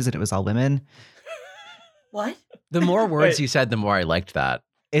Scout cookies and it was all women. What? The more words Wait. you said, the more I liked that.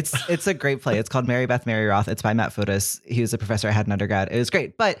 It's a great play. It's called Mary Beth Mary Roth. It's by Matt Fotis. He was a professor I had in undergrad. It was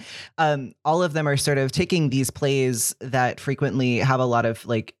great. But all of them are sort of taking these plays that frequently have a lot of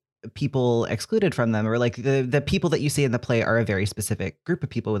like people excluded from them, or like the people that you see in the play are a very specific group of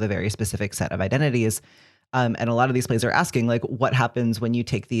people with a very specific set of identities. And a lot of these plays are asking like, what happens when you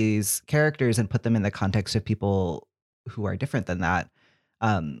take these characters and put them in the context of people who are different than that?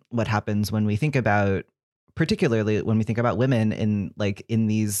 What happens when we think about, particularly when we think about women in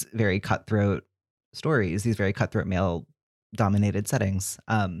these very cutthroat stories, these very cutthroat male dominated settings?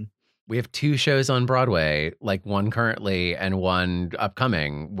 We have 2 shows on Broadway, like one currently and one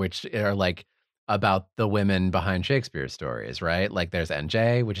upcoming, which are like about the women behind Shakespeare stories, right? Like there's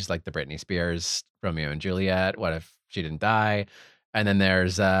NJ, which is like the Britney Spears Romeo and Juliet. What if she didn't die? And then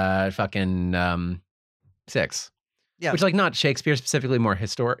there's fucking Six. Yeah. Which like not Shakespeare specifically, more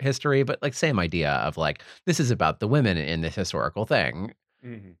history, but like same idea of like this is about the women in this historical thing.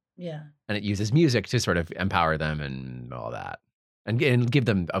 Mm-hmm. Yeah. And it uses music to sort of empower them and all that. And give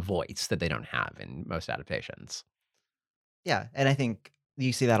them a voice that they don't have in most adaptations. Yeah, and I think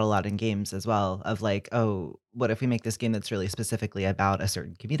you see that a lot in games as well of like, oh, what if we make this game that's really specifically about a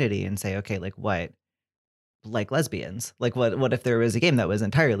certain community and say, okay, like what? Like lesbians. Like what if there was a game that was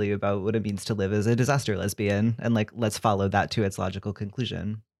entirely about what it means to live as a disaster lesbian and like let's follow that to its logical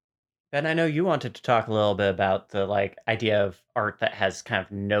conclusion. Ben, I know you wanted to talk a little bit about the like idea of art that has kind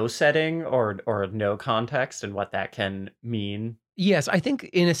of no setting or no context and what that can mean. Yes, I think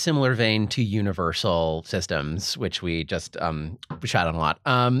in a similar vein to Universal Systems, which we just chat on a lot.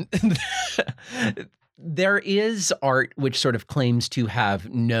 There is art which sort of claims to have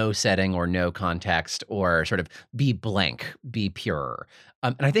no setting or no context or sort of be blank, be pure.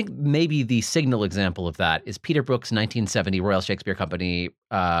 And I think maybe the signal example of that is Peter Brook's 1970 Royal Shakespeare Company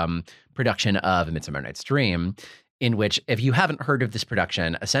production of A Midsummer Night's Dream, in which, if you haven't heard of this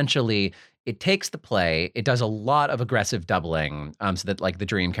production, essentially it takes the play, it does a lot of aggressive doubling so that like the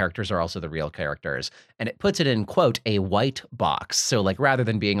dream characters are also the real characters, and it puts it in, quote, a white box. So like rather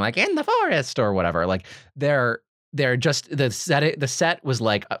than being like in the forest or whatever, like they're just, the set was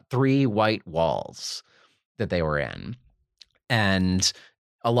like 3 white walls that they were in. And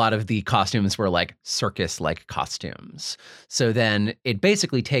a lot of the costumes were like circus-like costumes. So then it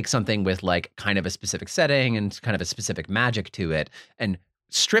basically takes something with like kind of a specific setting and kind of a specific magic to it and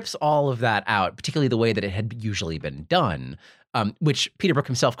strips all of that out, particularly the way that it had usually been done, which Peter Brook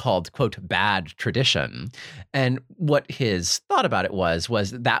himself called, quote, bad tradition. And what his thought about it was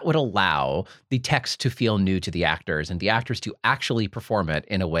that would allow the text to feel new to the actors and the actors to actually perform it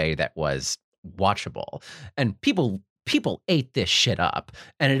in a way that was watchable. And people ate this shit up,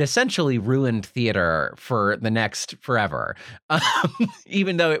 and it essentially ruined theater for the next forever,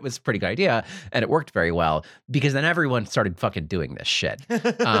 even though it was a pretty good idea and it worked very well, because then everyone started fucking doing this shit,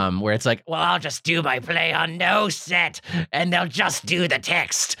 where it's like, well, I'll just do my play on no set and they'll just do the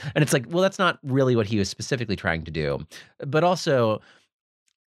text. And it's like, well, that's not really what he was specifically trying to do. But also,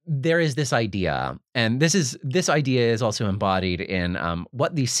 there is this idea, and this idea is also embodied in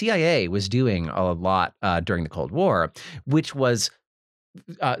what the CIA was doing a lot during the Cold War, which was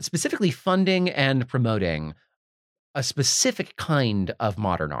specifically funding and promoting a specific kind of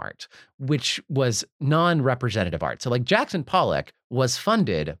modern art, which was non-representative art. So like Jackson Pollock was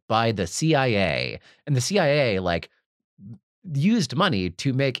funded by the CIA, and the CIA like used money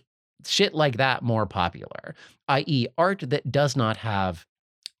to make shit like that more popular, i.e. art that does not have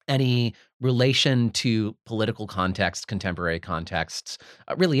any relation to political context, contemporary contexts,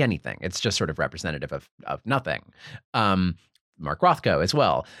 really anything. It's just sort of representative of nothing. Mark Rothko as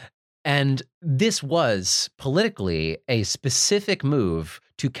well. And this was politically a specific move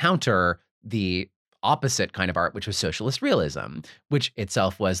to counter the opposite kind of art, which was socialist realism, which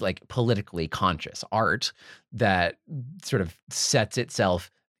itself was like politically conscious art that sort of sets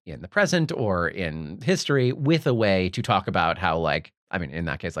itself in the present or in history with a way to talk about how like, I mean, in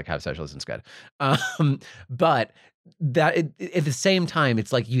that case, like how socialism's good. But that at the same time,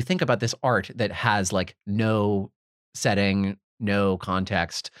 it's like you think about this art that has like no setting, no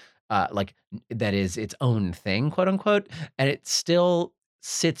context, like that is its own thing, quote unquote, and it still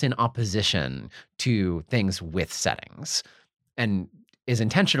sits in opposition to things with settings and is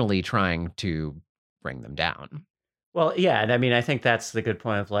intentionally trying to bring them down. Well, yeah, and I mean, I think that's the good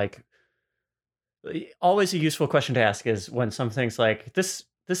point of like, always a useful question to ask is when something's like this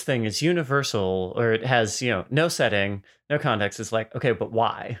thing is universal or it has, no setting, no context. It's like, okay, but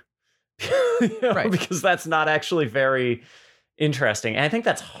why? Right. Because that's not actually very interesting. And I think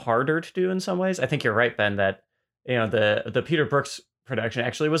that's harder to do in some ways. I think you're right, Ben, that, the Peter Brooks production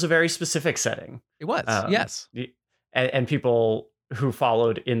actually was a very specific setting. It was, yes. And people who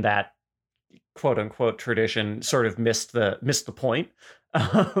followed in that quote unquote tradition sort of missed the point.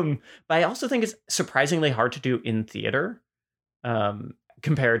 But I also think it's surprisingly hard to do in theater,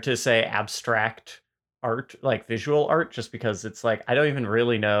 compared to say abstract art, like visual art, just because it's like, I don't even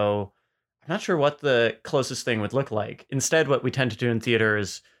really know. I'm not sure what the closest thing would look like. Instead, what we tend to do in theater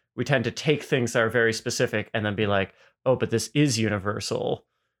is we tend to take things that are very specific and then be like, oh, but this is universal.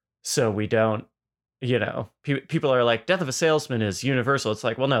 So we don't, people are like, Death of a Salesman is universal. It's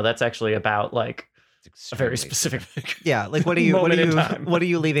like, well, no, that's actually about like a very extremely specific. Yeah, like what are you Moment in time. what are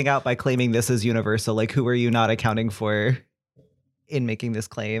you leaving out by claiming this is universal? Like who are you not accounting for in making this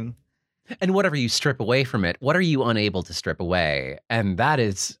claim? And whatever you strip away from it, what are you unable to strip away? And that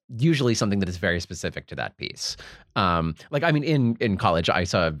is usually something that is very specific to that piece. Like, I mean, in college, I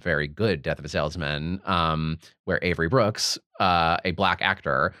saw a very good Death of a Salesman, where Avery Brooks, a Black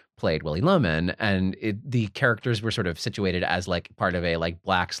actor, played Willie Loman, and the characters were sort of situated as like part of a like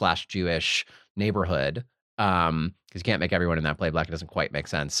Black/Jewish neighborhood. Because you can't make everyone in that play Black; it doesn't quite make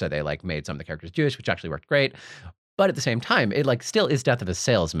sense. So they like made some of the characters Jewish, which actually worked great. But at the same time, it like still is Death of a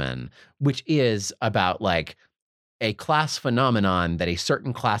Salesman, which is about like a class phenomenon that a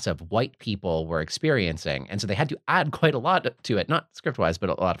certain class of white people were experiencing. And so they had to add quite a lot to it, not script-wise, but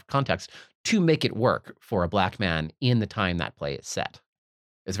a lot of context to make it work for a Black man in the time that play is set.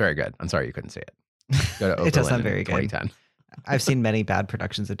 It's very good. I'm sorry you couldn't see it. Go to It does Oberlin sound in very good. 2010. I've seen many bad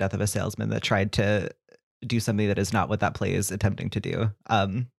productions of Death of a Salesman that tried to do something that is not what that play is attempting to do.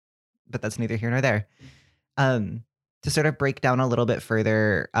 But that's neither here nor there. To sort of break down a little bit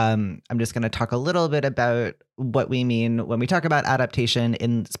further, I'm just going to talk a little bit about what we mean when we talk about adaptation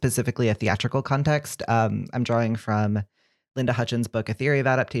in specifically a theatrical context. I'm drawing from Linda Hutchins' book, A Theory of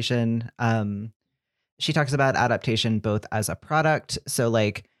Adaptation. She talks about adaptation both as a product. So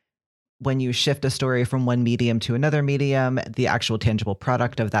like when you shift a story from one medium to another medium, the actual tangible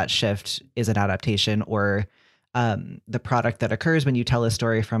product of that shift is an adaptation, or the product that occurs when you tell a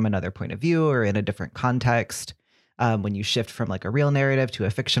story from another point of view or in a different context. When you shift from like a real narrative to a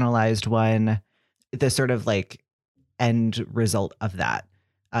fictionalized one, the sort of like end result of that,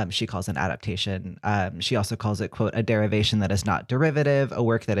 she calls an adaptation. She also calls it, quote, a derivation that is not derivative, a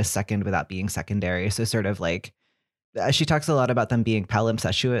work that is second without being secondary. So sort of like, she talks a lot about them being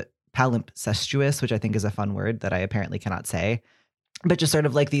palimpsestuous, which I think is a fun word that I apparently cannot say. But just sort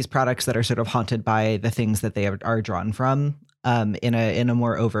of like these products that are sort of haunted by the things that they are drawn from in a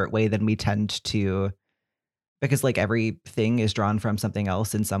more overt way than we tend to, because like everything is drawn from something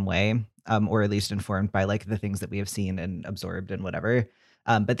else in some way, or at least informed by like the things that we have seen and absorbed and whatever.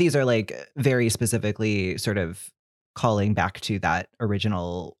 But these are like very specifically sort of calling back to that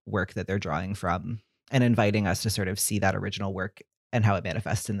original work that they're drawing from and inviting us to sort of see that original work and how it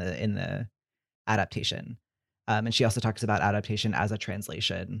manifests in the adaptation. And she also talks about adaptation as a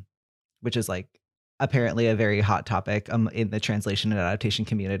translation, which is like apparently a very hot topic in the translation and adaptation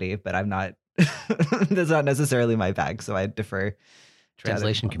community, but I'm not, that's not necessarily my bag, so I defer.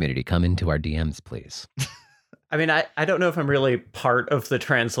 Translation community, come into our DMs, please. I mean, I don't know if I'm really part of the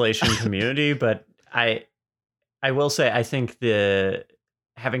translation community, but I will say I think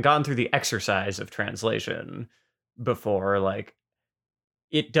having gone through the exercise of translation before, like,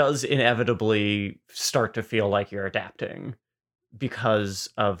 it does inevitably start to feel like you're adapting because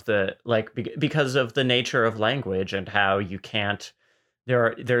of the nature of language and how you can't.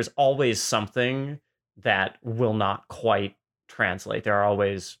 There's always something that will not quite translate. There are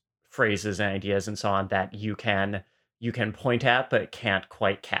always phrases and ideas and so on that you can point at but can't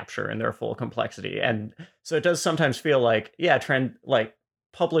quite capture in their full complexity. And so it does sometimes feel like, like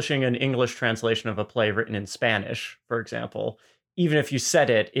publishing an English translation of a play written in Spanish, for example, even if you set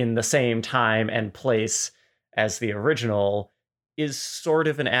it in the same time and place as the original, is sort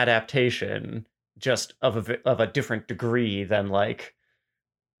of an adaptation, just of a different degree than like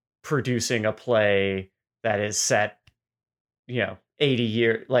producing a play that is set, 80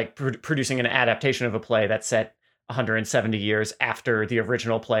 years, like producing an adaptation of a play that's set 170 years after the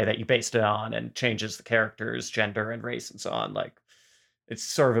original play that you based it on and changes the characters, gender and race and so on. Like, it's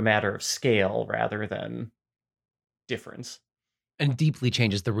sort of a matter of scale rather than difference. And deeply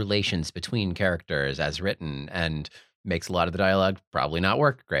changes the relations between characters as written and makes a lot of the dialogue probably not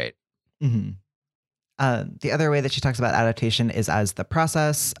work great. Mm-hmm. The other way that she talks about adaptation is as the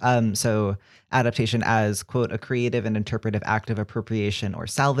process. So adaptation as, quote, a creative and interpretive act of appropriation or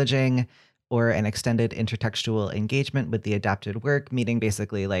salvaging, or an extended intertextual engagement with the adapted work, meaning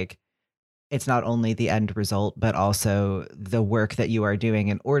basically like it's not only the end result, but also the work that you are doing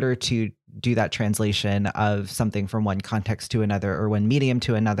in order to do that translation of something from one context to another or one medium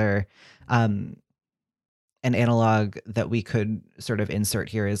to another. An analog that we could sort of insert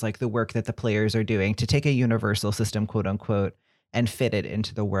here is like the work that the players are doing to take a universal system, quote unquote, and fit it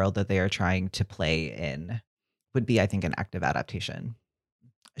into the world that they are trying to play in would be, I think, an active adaptation.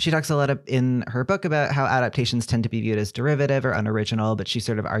 She talks a lot in her book about how adaptations tend to be viewed as derivative or unoriginal, but she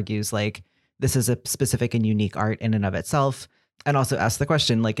sort of argues like this is a specific and unique art in and of itself, and also asks the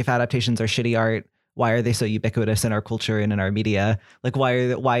question, like, if adaptations are shitty art, why are they so ubiquitous in our culture and in our media? Like,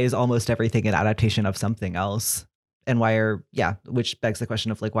 why is almost everything an adaptation of something else? And which begs the question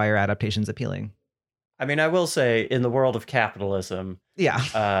of like, why are adaptations appealing? I mean, I will say, in the world of capitalism,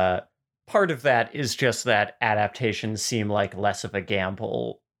 Yeah. part of that is just that adaptations seem like less of a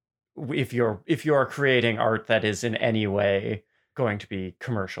gamble if you're creating art that is in any way going to be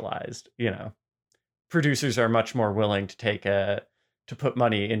commercialized. Producers are much more willing to put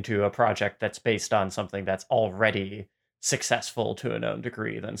money into a project that's based on something that's already successful to a known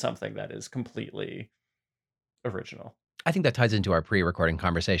degree than something that is completely original. I think that ties into our pre-recording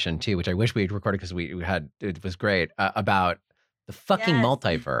conversation too, which I wish we'd recorded because it was great, about the fucking Yes.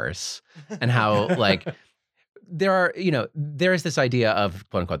 multiverse and how like there is this idea of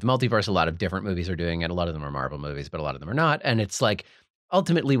quote unquote the multiverse. A lot of different movies are doing it. A lot of them are Marvel movies, but a lot of them are not. And it's like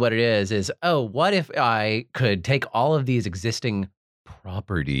ultimately what it is, oh, what if I could take all of these existing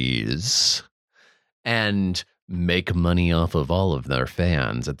properties and make money off of all of their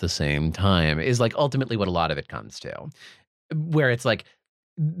fans at the same time, is like ultimately what a lot of it comes to, where it's like,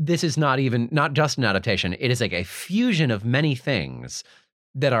 this is not just an adaptation. It is like a fusion of many things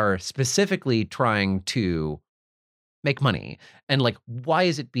that are specifically trying to make money. And like, why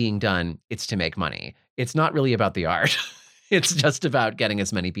is it being done? It's to make money. It's not really about the art. It's just about getting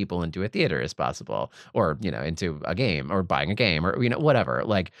as many people into a theater as possible, or, into a game, or buying a game, or, whatever.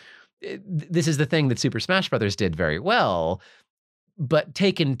 Like, this is the thing that Super Smash Brothers did very well, but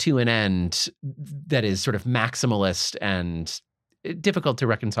taken to an end that is sort of maximalist and difficult to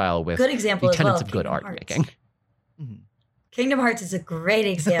reconcile with Good example the as well. tenets of good Kingdom art Hearts. making. Kingdom Hearts is a great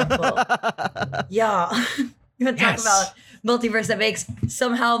example. Yeah. You want to talk Yes. about multiverse that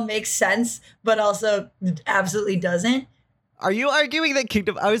somehow makes sense, but also absolutely doesn't. Are you arguing that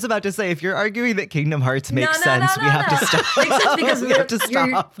I was about to say, if you're arguing that Kingdom Hearts makes No, sense, we have to stop. Makes sense because we have to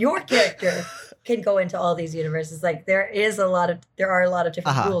stop. your character can go into all these universes. Like there are a lot of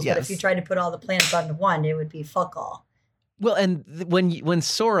different rules, but if yes. you tried to put all the planets onto one, it would be fuck all. Well, and when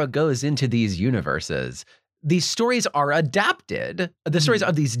Sora goes into these universes, these stories are adapted. The stories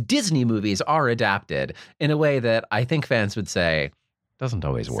of these Disney movies are adapted in a way that I think fans would say doesn't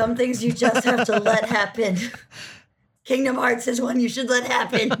always work. Some things you just have to let happen. Kingdom Hearts is one you should let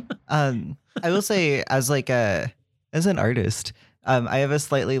happen. I will say, as an artist, I have a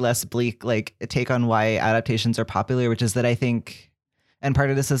slightly less bleak take on why adaptations are popular, which is that I think, and part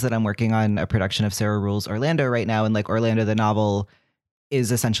of this is that I'm working on a production of Sarah Rules Orlando right now, and Orlando the novel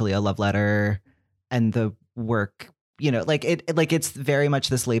is essentially a love letter, and the work, it's very much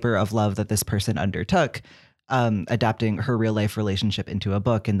this labor of love that this person undertook, adapting her real life relationship into a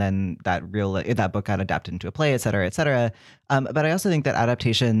book, and then that book got adapted into a play, et cetera, et cetera. But I also think that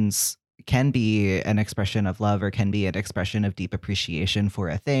adaptations can be an expression of love, or can be an expression of deep appreciation for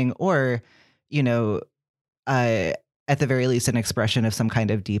a thing, or, at the very least, an expression of some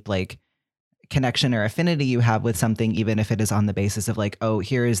kind of deep connection or affinity you have with something, even if it is on the basis of oh,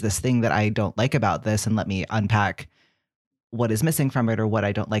 here is this thing that I don't like about this, and let me unpack what is missing from it, or what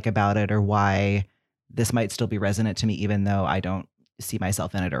I don't like about it, or why this might still be resonant to me, even though I don't see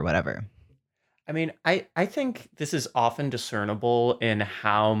myself in it, or whatever. I mean, I think this is often discernible in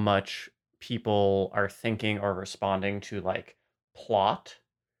how much people are thinking or responding to plot.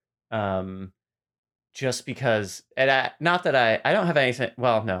 Just because, and not that I don't have anything.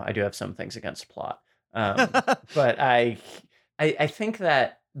 Well, no, I do have some things against plot. But I think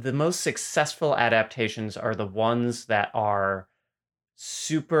that the most successful adaptations are the ones that are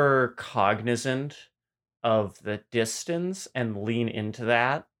super cognizant of the distance and lean into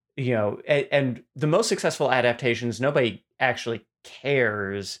that. And the most successful adaptations, nobody actually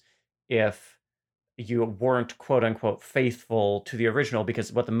cares if you weren't quote unquote faithful to the original,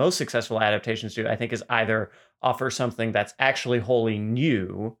 because what the most successful adaptations do, I think, is either offer something that's actually wholly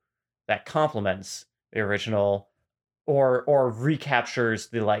new that complements the original, or recaptures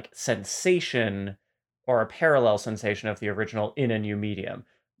the sensation or a parallel sensation of the original in a new medium.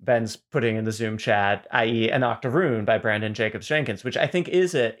 Ben's putting in the Zoom chat, i.e. An Octoroon by Brandon Jacobs Jenkins, which I think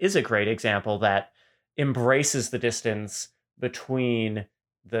is a great example that embraces the distance between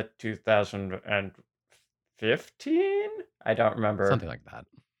the 2015? I don't remember. Something like that.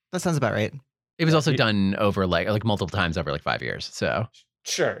 That sounds about right. It was also done over like multiple times over 5 years. So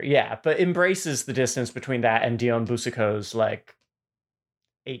sure, yeah, but embraces the distance between that and Dion Boucicault's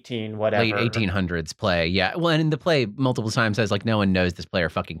 18 whatever late 1800s play. Yeah. Well, and in the play multiple times says no one knows this player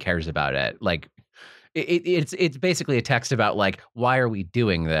fucking cares about it. It's basically a text about why are we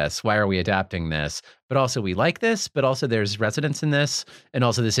doing this? Why are we adapting this? But also we like this, but also there's resonance in this. And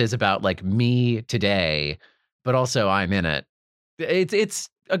also this is about me today, but also I'm in it. It's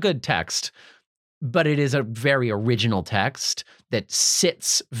a good text, but it is a very original text that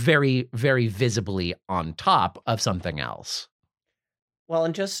sits very, very visibly on top of something else. Well,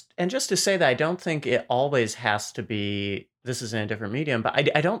 and just to say that I don't think it always has to be this is in a different medium, but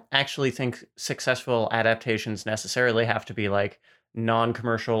I don't actually think successful adaptations necessarily have to be like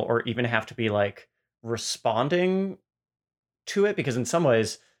non-commercial or even have to be like responding to it, because in some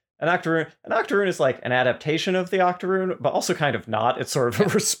ways an Octoroon is like an adaptation of the Octoroon, but also kind of not. It's sort of a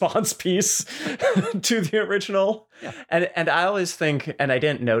response piece to the original. Yeah. And I always think, and I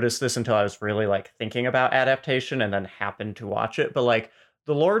didn't notice this until I was really like thinking about adaptation and then happened to watch it, but like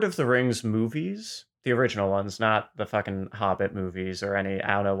the Lord of the Rings movies, the original ones, not the fucking Hobbit movies or any,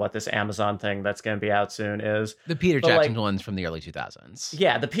 I don't know what this Amazon thing that's going to be out soon is. The Peter But, Jackson like- ones from the early 2000s.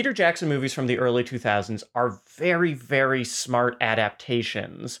 Yeah, the Peter Jackson movies from the early 2000s are very, very smart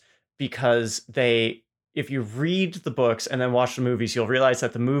adaptations, because if you read the books and then watch the movies, you'll realize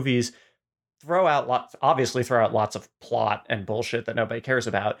that the movies obviously throw out lots of plot and bullshit that nobody cares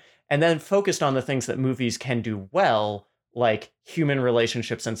about, and then focused on the things that movies can do well, like human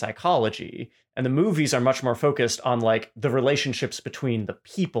relationships and psychology. And the movies are much more focused on like the relationships between the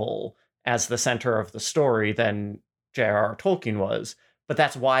people as the center of the story than J.R.R. Tolkien was. But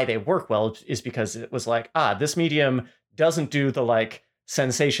that's why they work well, is because it was like, this medium doesn't do the like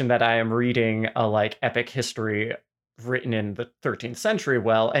sensation that I am reading a like epic history written in the 13th century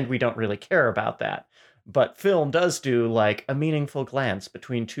well, and we don't really care about that. But film does do like a meaningful glance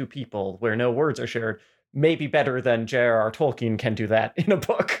between two people where no words are shared, maybe better than J.R.R. Tolkien can do that in a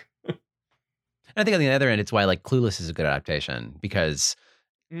book. And I think on the other end, it's why like Clueless is a good adaptation, because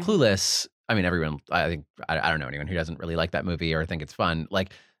Mhm. Clueless, I mean, everyone, I don't know anyone who doesn't really like that movie or think it's fun.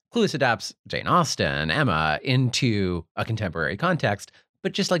 Like, Clueless adapts Jane Austen, Emma into a contemporary context,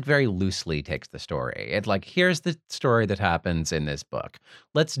 but just like very loosely takes the story. It's like, here's the story that happens in this book.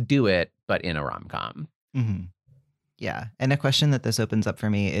 Let's do it, but in a rom-com. Mm-hmm. Yeah. And a question that this opens up for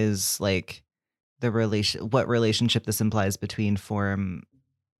me is like what relationship this implies between form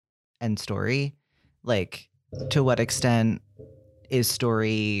and story. Like, to what extent is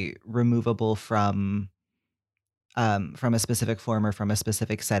story removable from a specific form or from a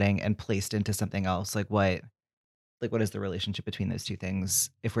specific setting and placed into something else? Like what is the relationship between those two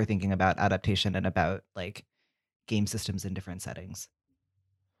things if we're thinking about adaptation and about like game systems in different settings?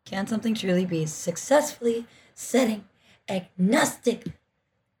 Can something truly be successfully setting agnostic?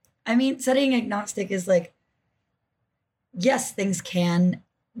 I mean, setting agnostic is like, yes, things can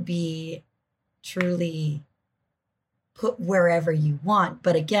be truly put wherever you want.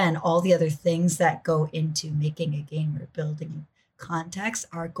 But again, all the other things that go into making a game or building context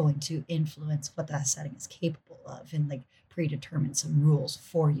are going to influence what that setting is capable of and like predetermine some rules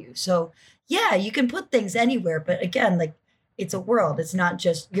for you. So yeah, you can put things anywhere, but again, like it's a world. It's not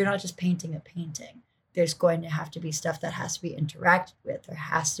just, you're not just painting a painting. There's going to have to be stuff that has to be interacted with. There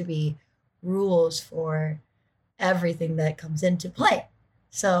has to be rules for everything that comes into play.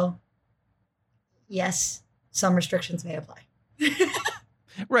 So yes, some restrictions may apply.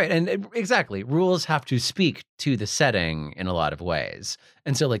 Right. And exactly. Rules have to speak to the setting in a lot of ways.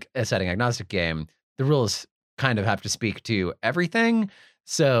 And so, like a setting agnostic game, the rules kind of have to speak to everything.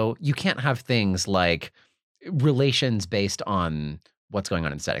 So you can't have things like relations based on what's going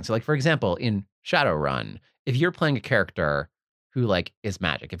on in the setting. So, like, for example, in Shadowrun, if you're playing a character who like is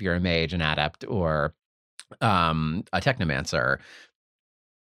magic, if you're a mage, an adept, or a technomancer,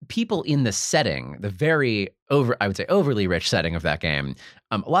 people in the setting, the very I would say overly rich setting of that game,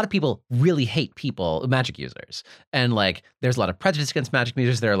 a lot of people really hate magic users. And like, there's a lot of prejudice against magic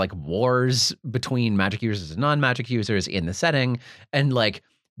users. There are like wars between magic users and non-magic users in the setting. And like,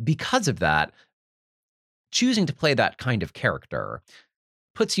 because of that, choosing to play that kind of character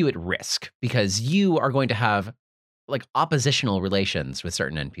puts you at risk, because you are going to have like oppositional relations with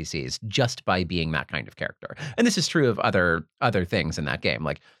certain NPCs just by being that kind of character. And this is true of other things in that game,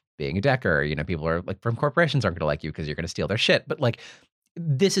 like being a decker. You know, people are like from corporations aren't going to like you because you're going to steal their shit. But like,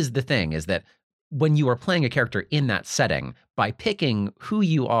 this is the thing, is that when you are playing a character in that setting, by picking who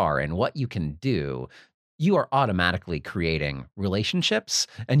you are and what you can do, you are automatically creating relationships,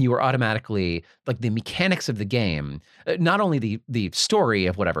 and you are automatically, like, the mechanics of the game, not only the story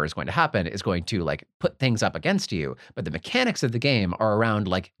of whatever is going to happen is going to like put things up against you, but the mechanics of the game are around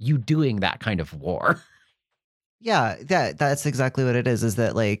like you doing that kind of war. Yeah, that's exactly what it is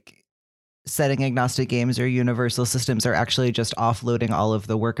that like setting agnostic games or universal systems are actually just offloading all of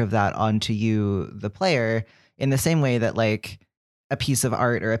the work of that onto you, the player, in the same way that like a piece of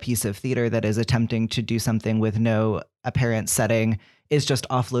art or a piece of theater that is attempting to do something with no apparent setting is just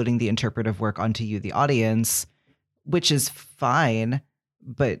offloading the interpretive work onto you, the audience, which is fine.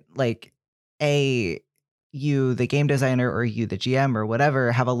 But like, you, the game designer, or you, the GM, or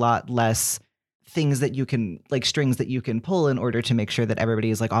whatever, have a lot less things that you can, like strings that you can pull in order to make sure that everybody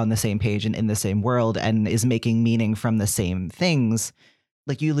is like on the same page and in the same world and is making meaning from the same things.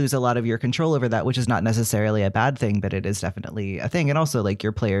 Like you lose a lot of your control over that, which is not necessarily a bad thing, but it is definitely a thing. And also like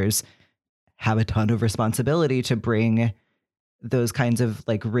your players have a ton of responsibility to bring those kinds of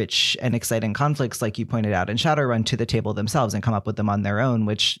like rich and exciting conflicts, like you pointed out in Shadowrun, to the table themselves and come up with them on their own,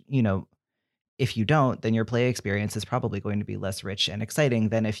 which, you know, if you don't, then your play experience is probably going to be less rich and exciting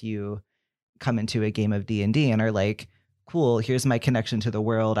than if you come into a game of D&D and are like, cool, here's my connection to the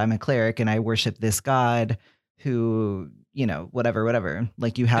world. I'm a cleric and I worship this god who, you know, whatever.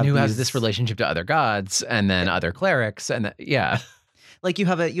 Like you have and who has this relationship to other gods and then other clerics and yeah. Like you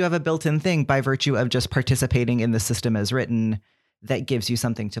have a built-in thing by virtue of just participating in the system as written that gives you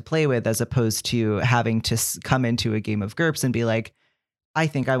something to play with, as opposed to having to come into a game of GURPS and be like, I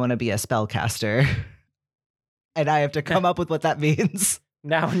think I want to be a spellcaster. And I have to come up with what that means.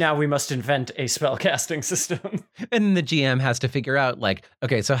 Now we must invent a spellcasting system. And the GM has to figure out like,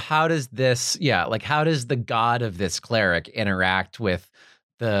 okay, so how does the god of this cleric interact with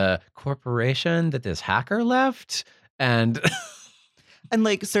the corporation that this hacker left? And and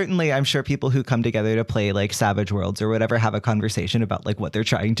like certainly I'm sure people who come together to play like Savage Worlds or whatever have a conversation about like what they're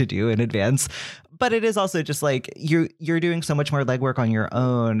trying to do in advance. But it is also just like you're doing so much more legwork on your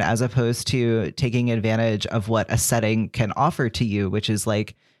own as opposed to taking advantage of what a setting can offer to you, which is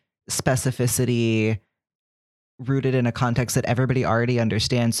like specificity rooted in a context that everybody already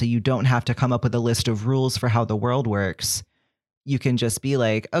understands. So you don't have to come up with a list of rules for how the world works. You can just be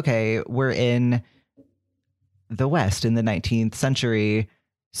like, okay, we're in the West in the 19th century.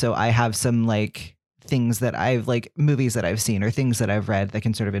 So I have some like things that I've like movies that I've seen or things that I've read that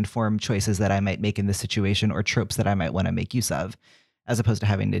can sort of inform choices that I might make in this situation or tropes that I might want to make use of, as opposed to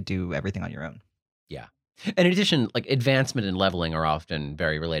having to do everything on your own. Yeah. In addition, like advancement and leveling are often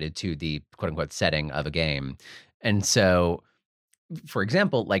very related to the quote unquote setting of a game. And so, for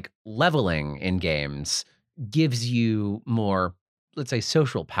example, like leveling in games gives you more, let's say,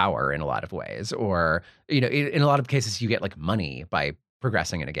 social power in a lot of ways, or, you know, in a lot of cases you get like money by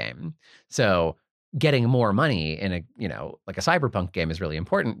progressing in a game. So getting more money in a, you know, like a Cyberpunk game is really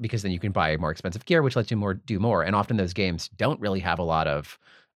important because then you can buy more expensive gear, which lets you do more. And often those games don't really have a lot of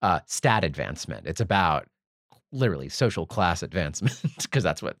stat advancement. It's about literally social class advancement because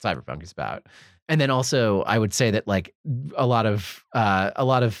that's what Cyberpunk is about. And then also I would say that like a lot of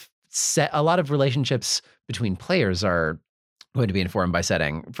relationships between players are going to be informed by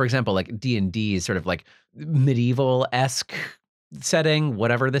setting. For example, like D&D is sort of like medieval-esque setting,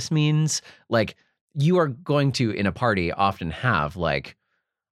 whatever this means. Like you are going to, in a party, often have like,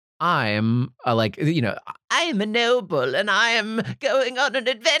 I'm like, you know, I am a noble and I am going on an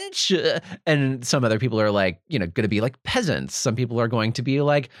adventure. And some other people are like, you know, going to be like peasants. Some people are going to be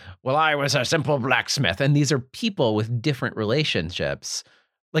like, well, I was a simple blacksmith. And these are people with different relationships.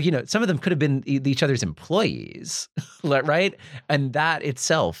 Like, you know, some of them could have been each other's employees, right? And that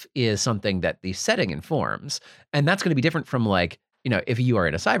itself is something that the setting informs. And that's going to be different from like, you know, if you are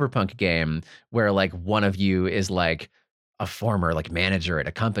in a Cyberpunk game where like one of you is like a former like manager at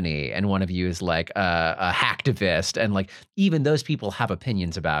a company and one of you is like a hacktivist, and like even those people have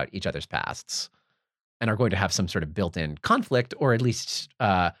opinions about each other's pasts and are going to have some sort of built-in conflict or at least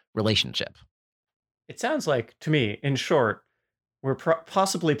relationship. It sounds like, to me, in short, we're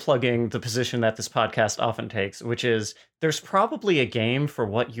possibly plugging the position that this podcast often takes, which is there's probably a game for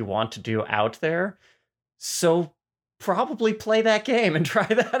what you want to do out there. So probably play that game and try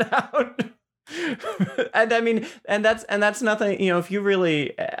that out. And I mean, and that's nothing, you know, if you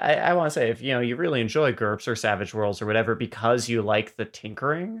really, I want to say, if, you know, you really enjoy GURPS or Savage Worlds or whatever, because you like the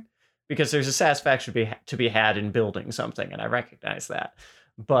tinkering, because there's a satisfaction to be had in building something. And I recognize that.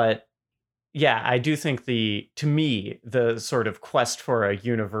 But yeah, I do think to me, the sort of quest for a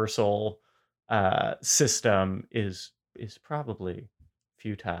universal system is probably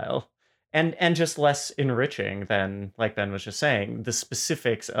futile and just less enriching than, like Ben was just saying, the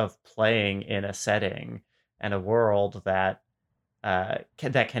specifics of playing in a setting and a world that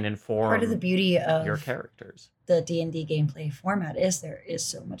can inform part of the beauty of your characters. The D&D gameplay format is there is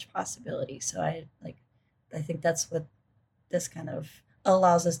so much possibility. So I think that's what this kind of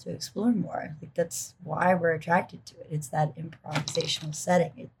allows us to explore more. Like that's why we're attracted to it. It's that improvisational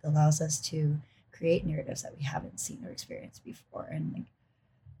setting. It allows us to create narratives that we haven't seen or experienced before, and like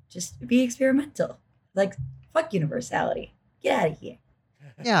just be experimental. Like fuck universality. Get out of here.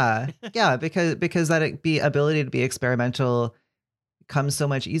 Yeah, because that ability to be experimental comes so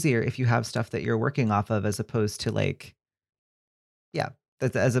much easier if you have stuff that you're working off of, as opposed to like,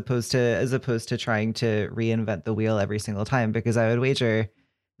 as opposed to trying to reinvent the wheel every single time. Because I would wager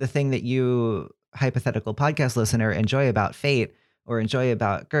the thing that you, hypothetical podcast listener, enjoy about Fate or enjoy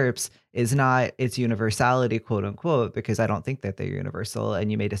about GURPS is not its universality, quote unquote, because I don't think that they're universal,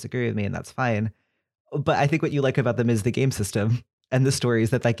 and you may disagree with me, and that's fine. But I think what you like about them is the game system and the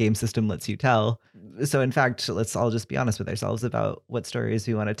stories that game system lets you tell. So in fact, let's all just be honest with ourselves about what stories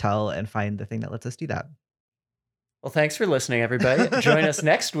we want to tell and find the thing that lets us do that. Well, thanks for listening, everybody. Join us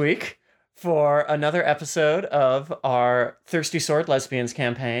next week for another episode of our Thirsty Sword Lesbians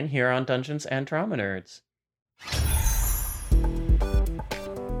campaign here on Dungeons and Drama Nerds.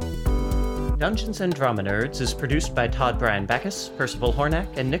 Dungeons and Drama Nerds is produced by Todd Brian Backus, Percival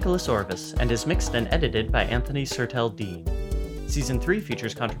Hornack, and Nicholas Orvis, and is mixed and edited by Anthony Sertel-Dean. Season 3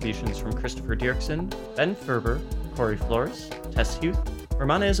 features contributions from Christopher Dierksen, Ben Ferber, Corey Flores, Tess Huth,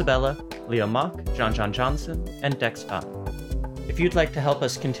 Romana Isabella, Leo Mock, John Johnson, and Dex Vaughn. If you'd like to help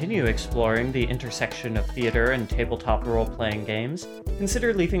us continue exploring the intersection of theater and tabletop role-playing games,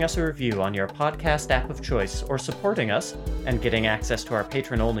 consider leaving us a review on your podcast app of choice or supporting us and getting access to our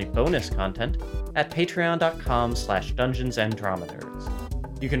patron-only bonus content at patreon.com/Dungeons and Drama Nerds.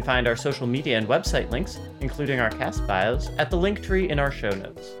 You can find our social media and website links, including our cast bios, at the link tree in our show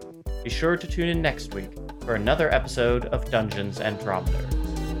notes. Be sure to tune in next week for another episode of Dungeons and Drama Nerds.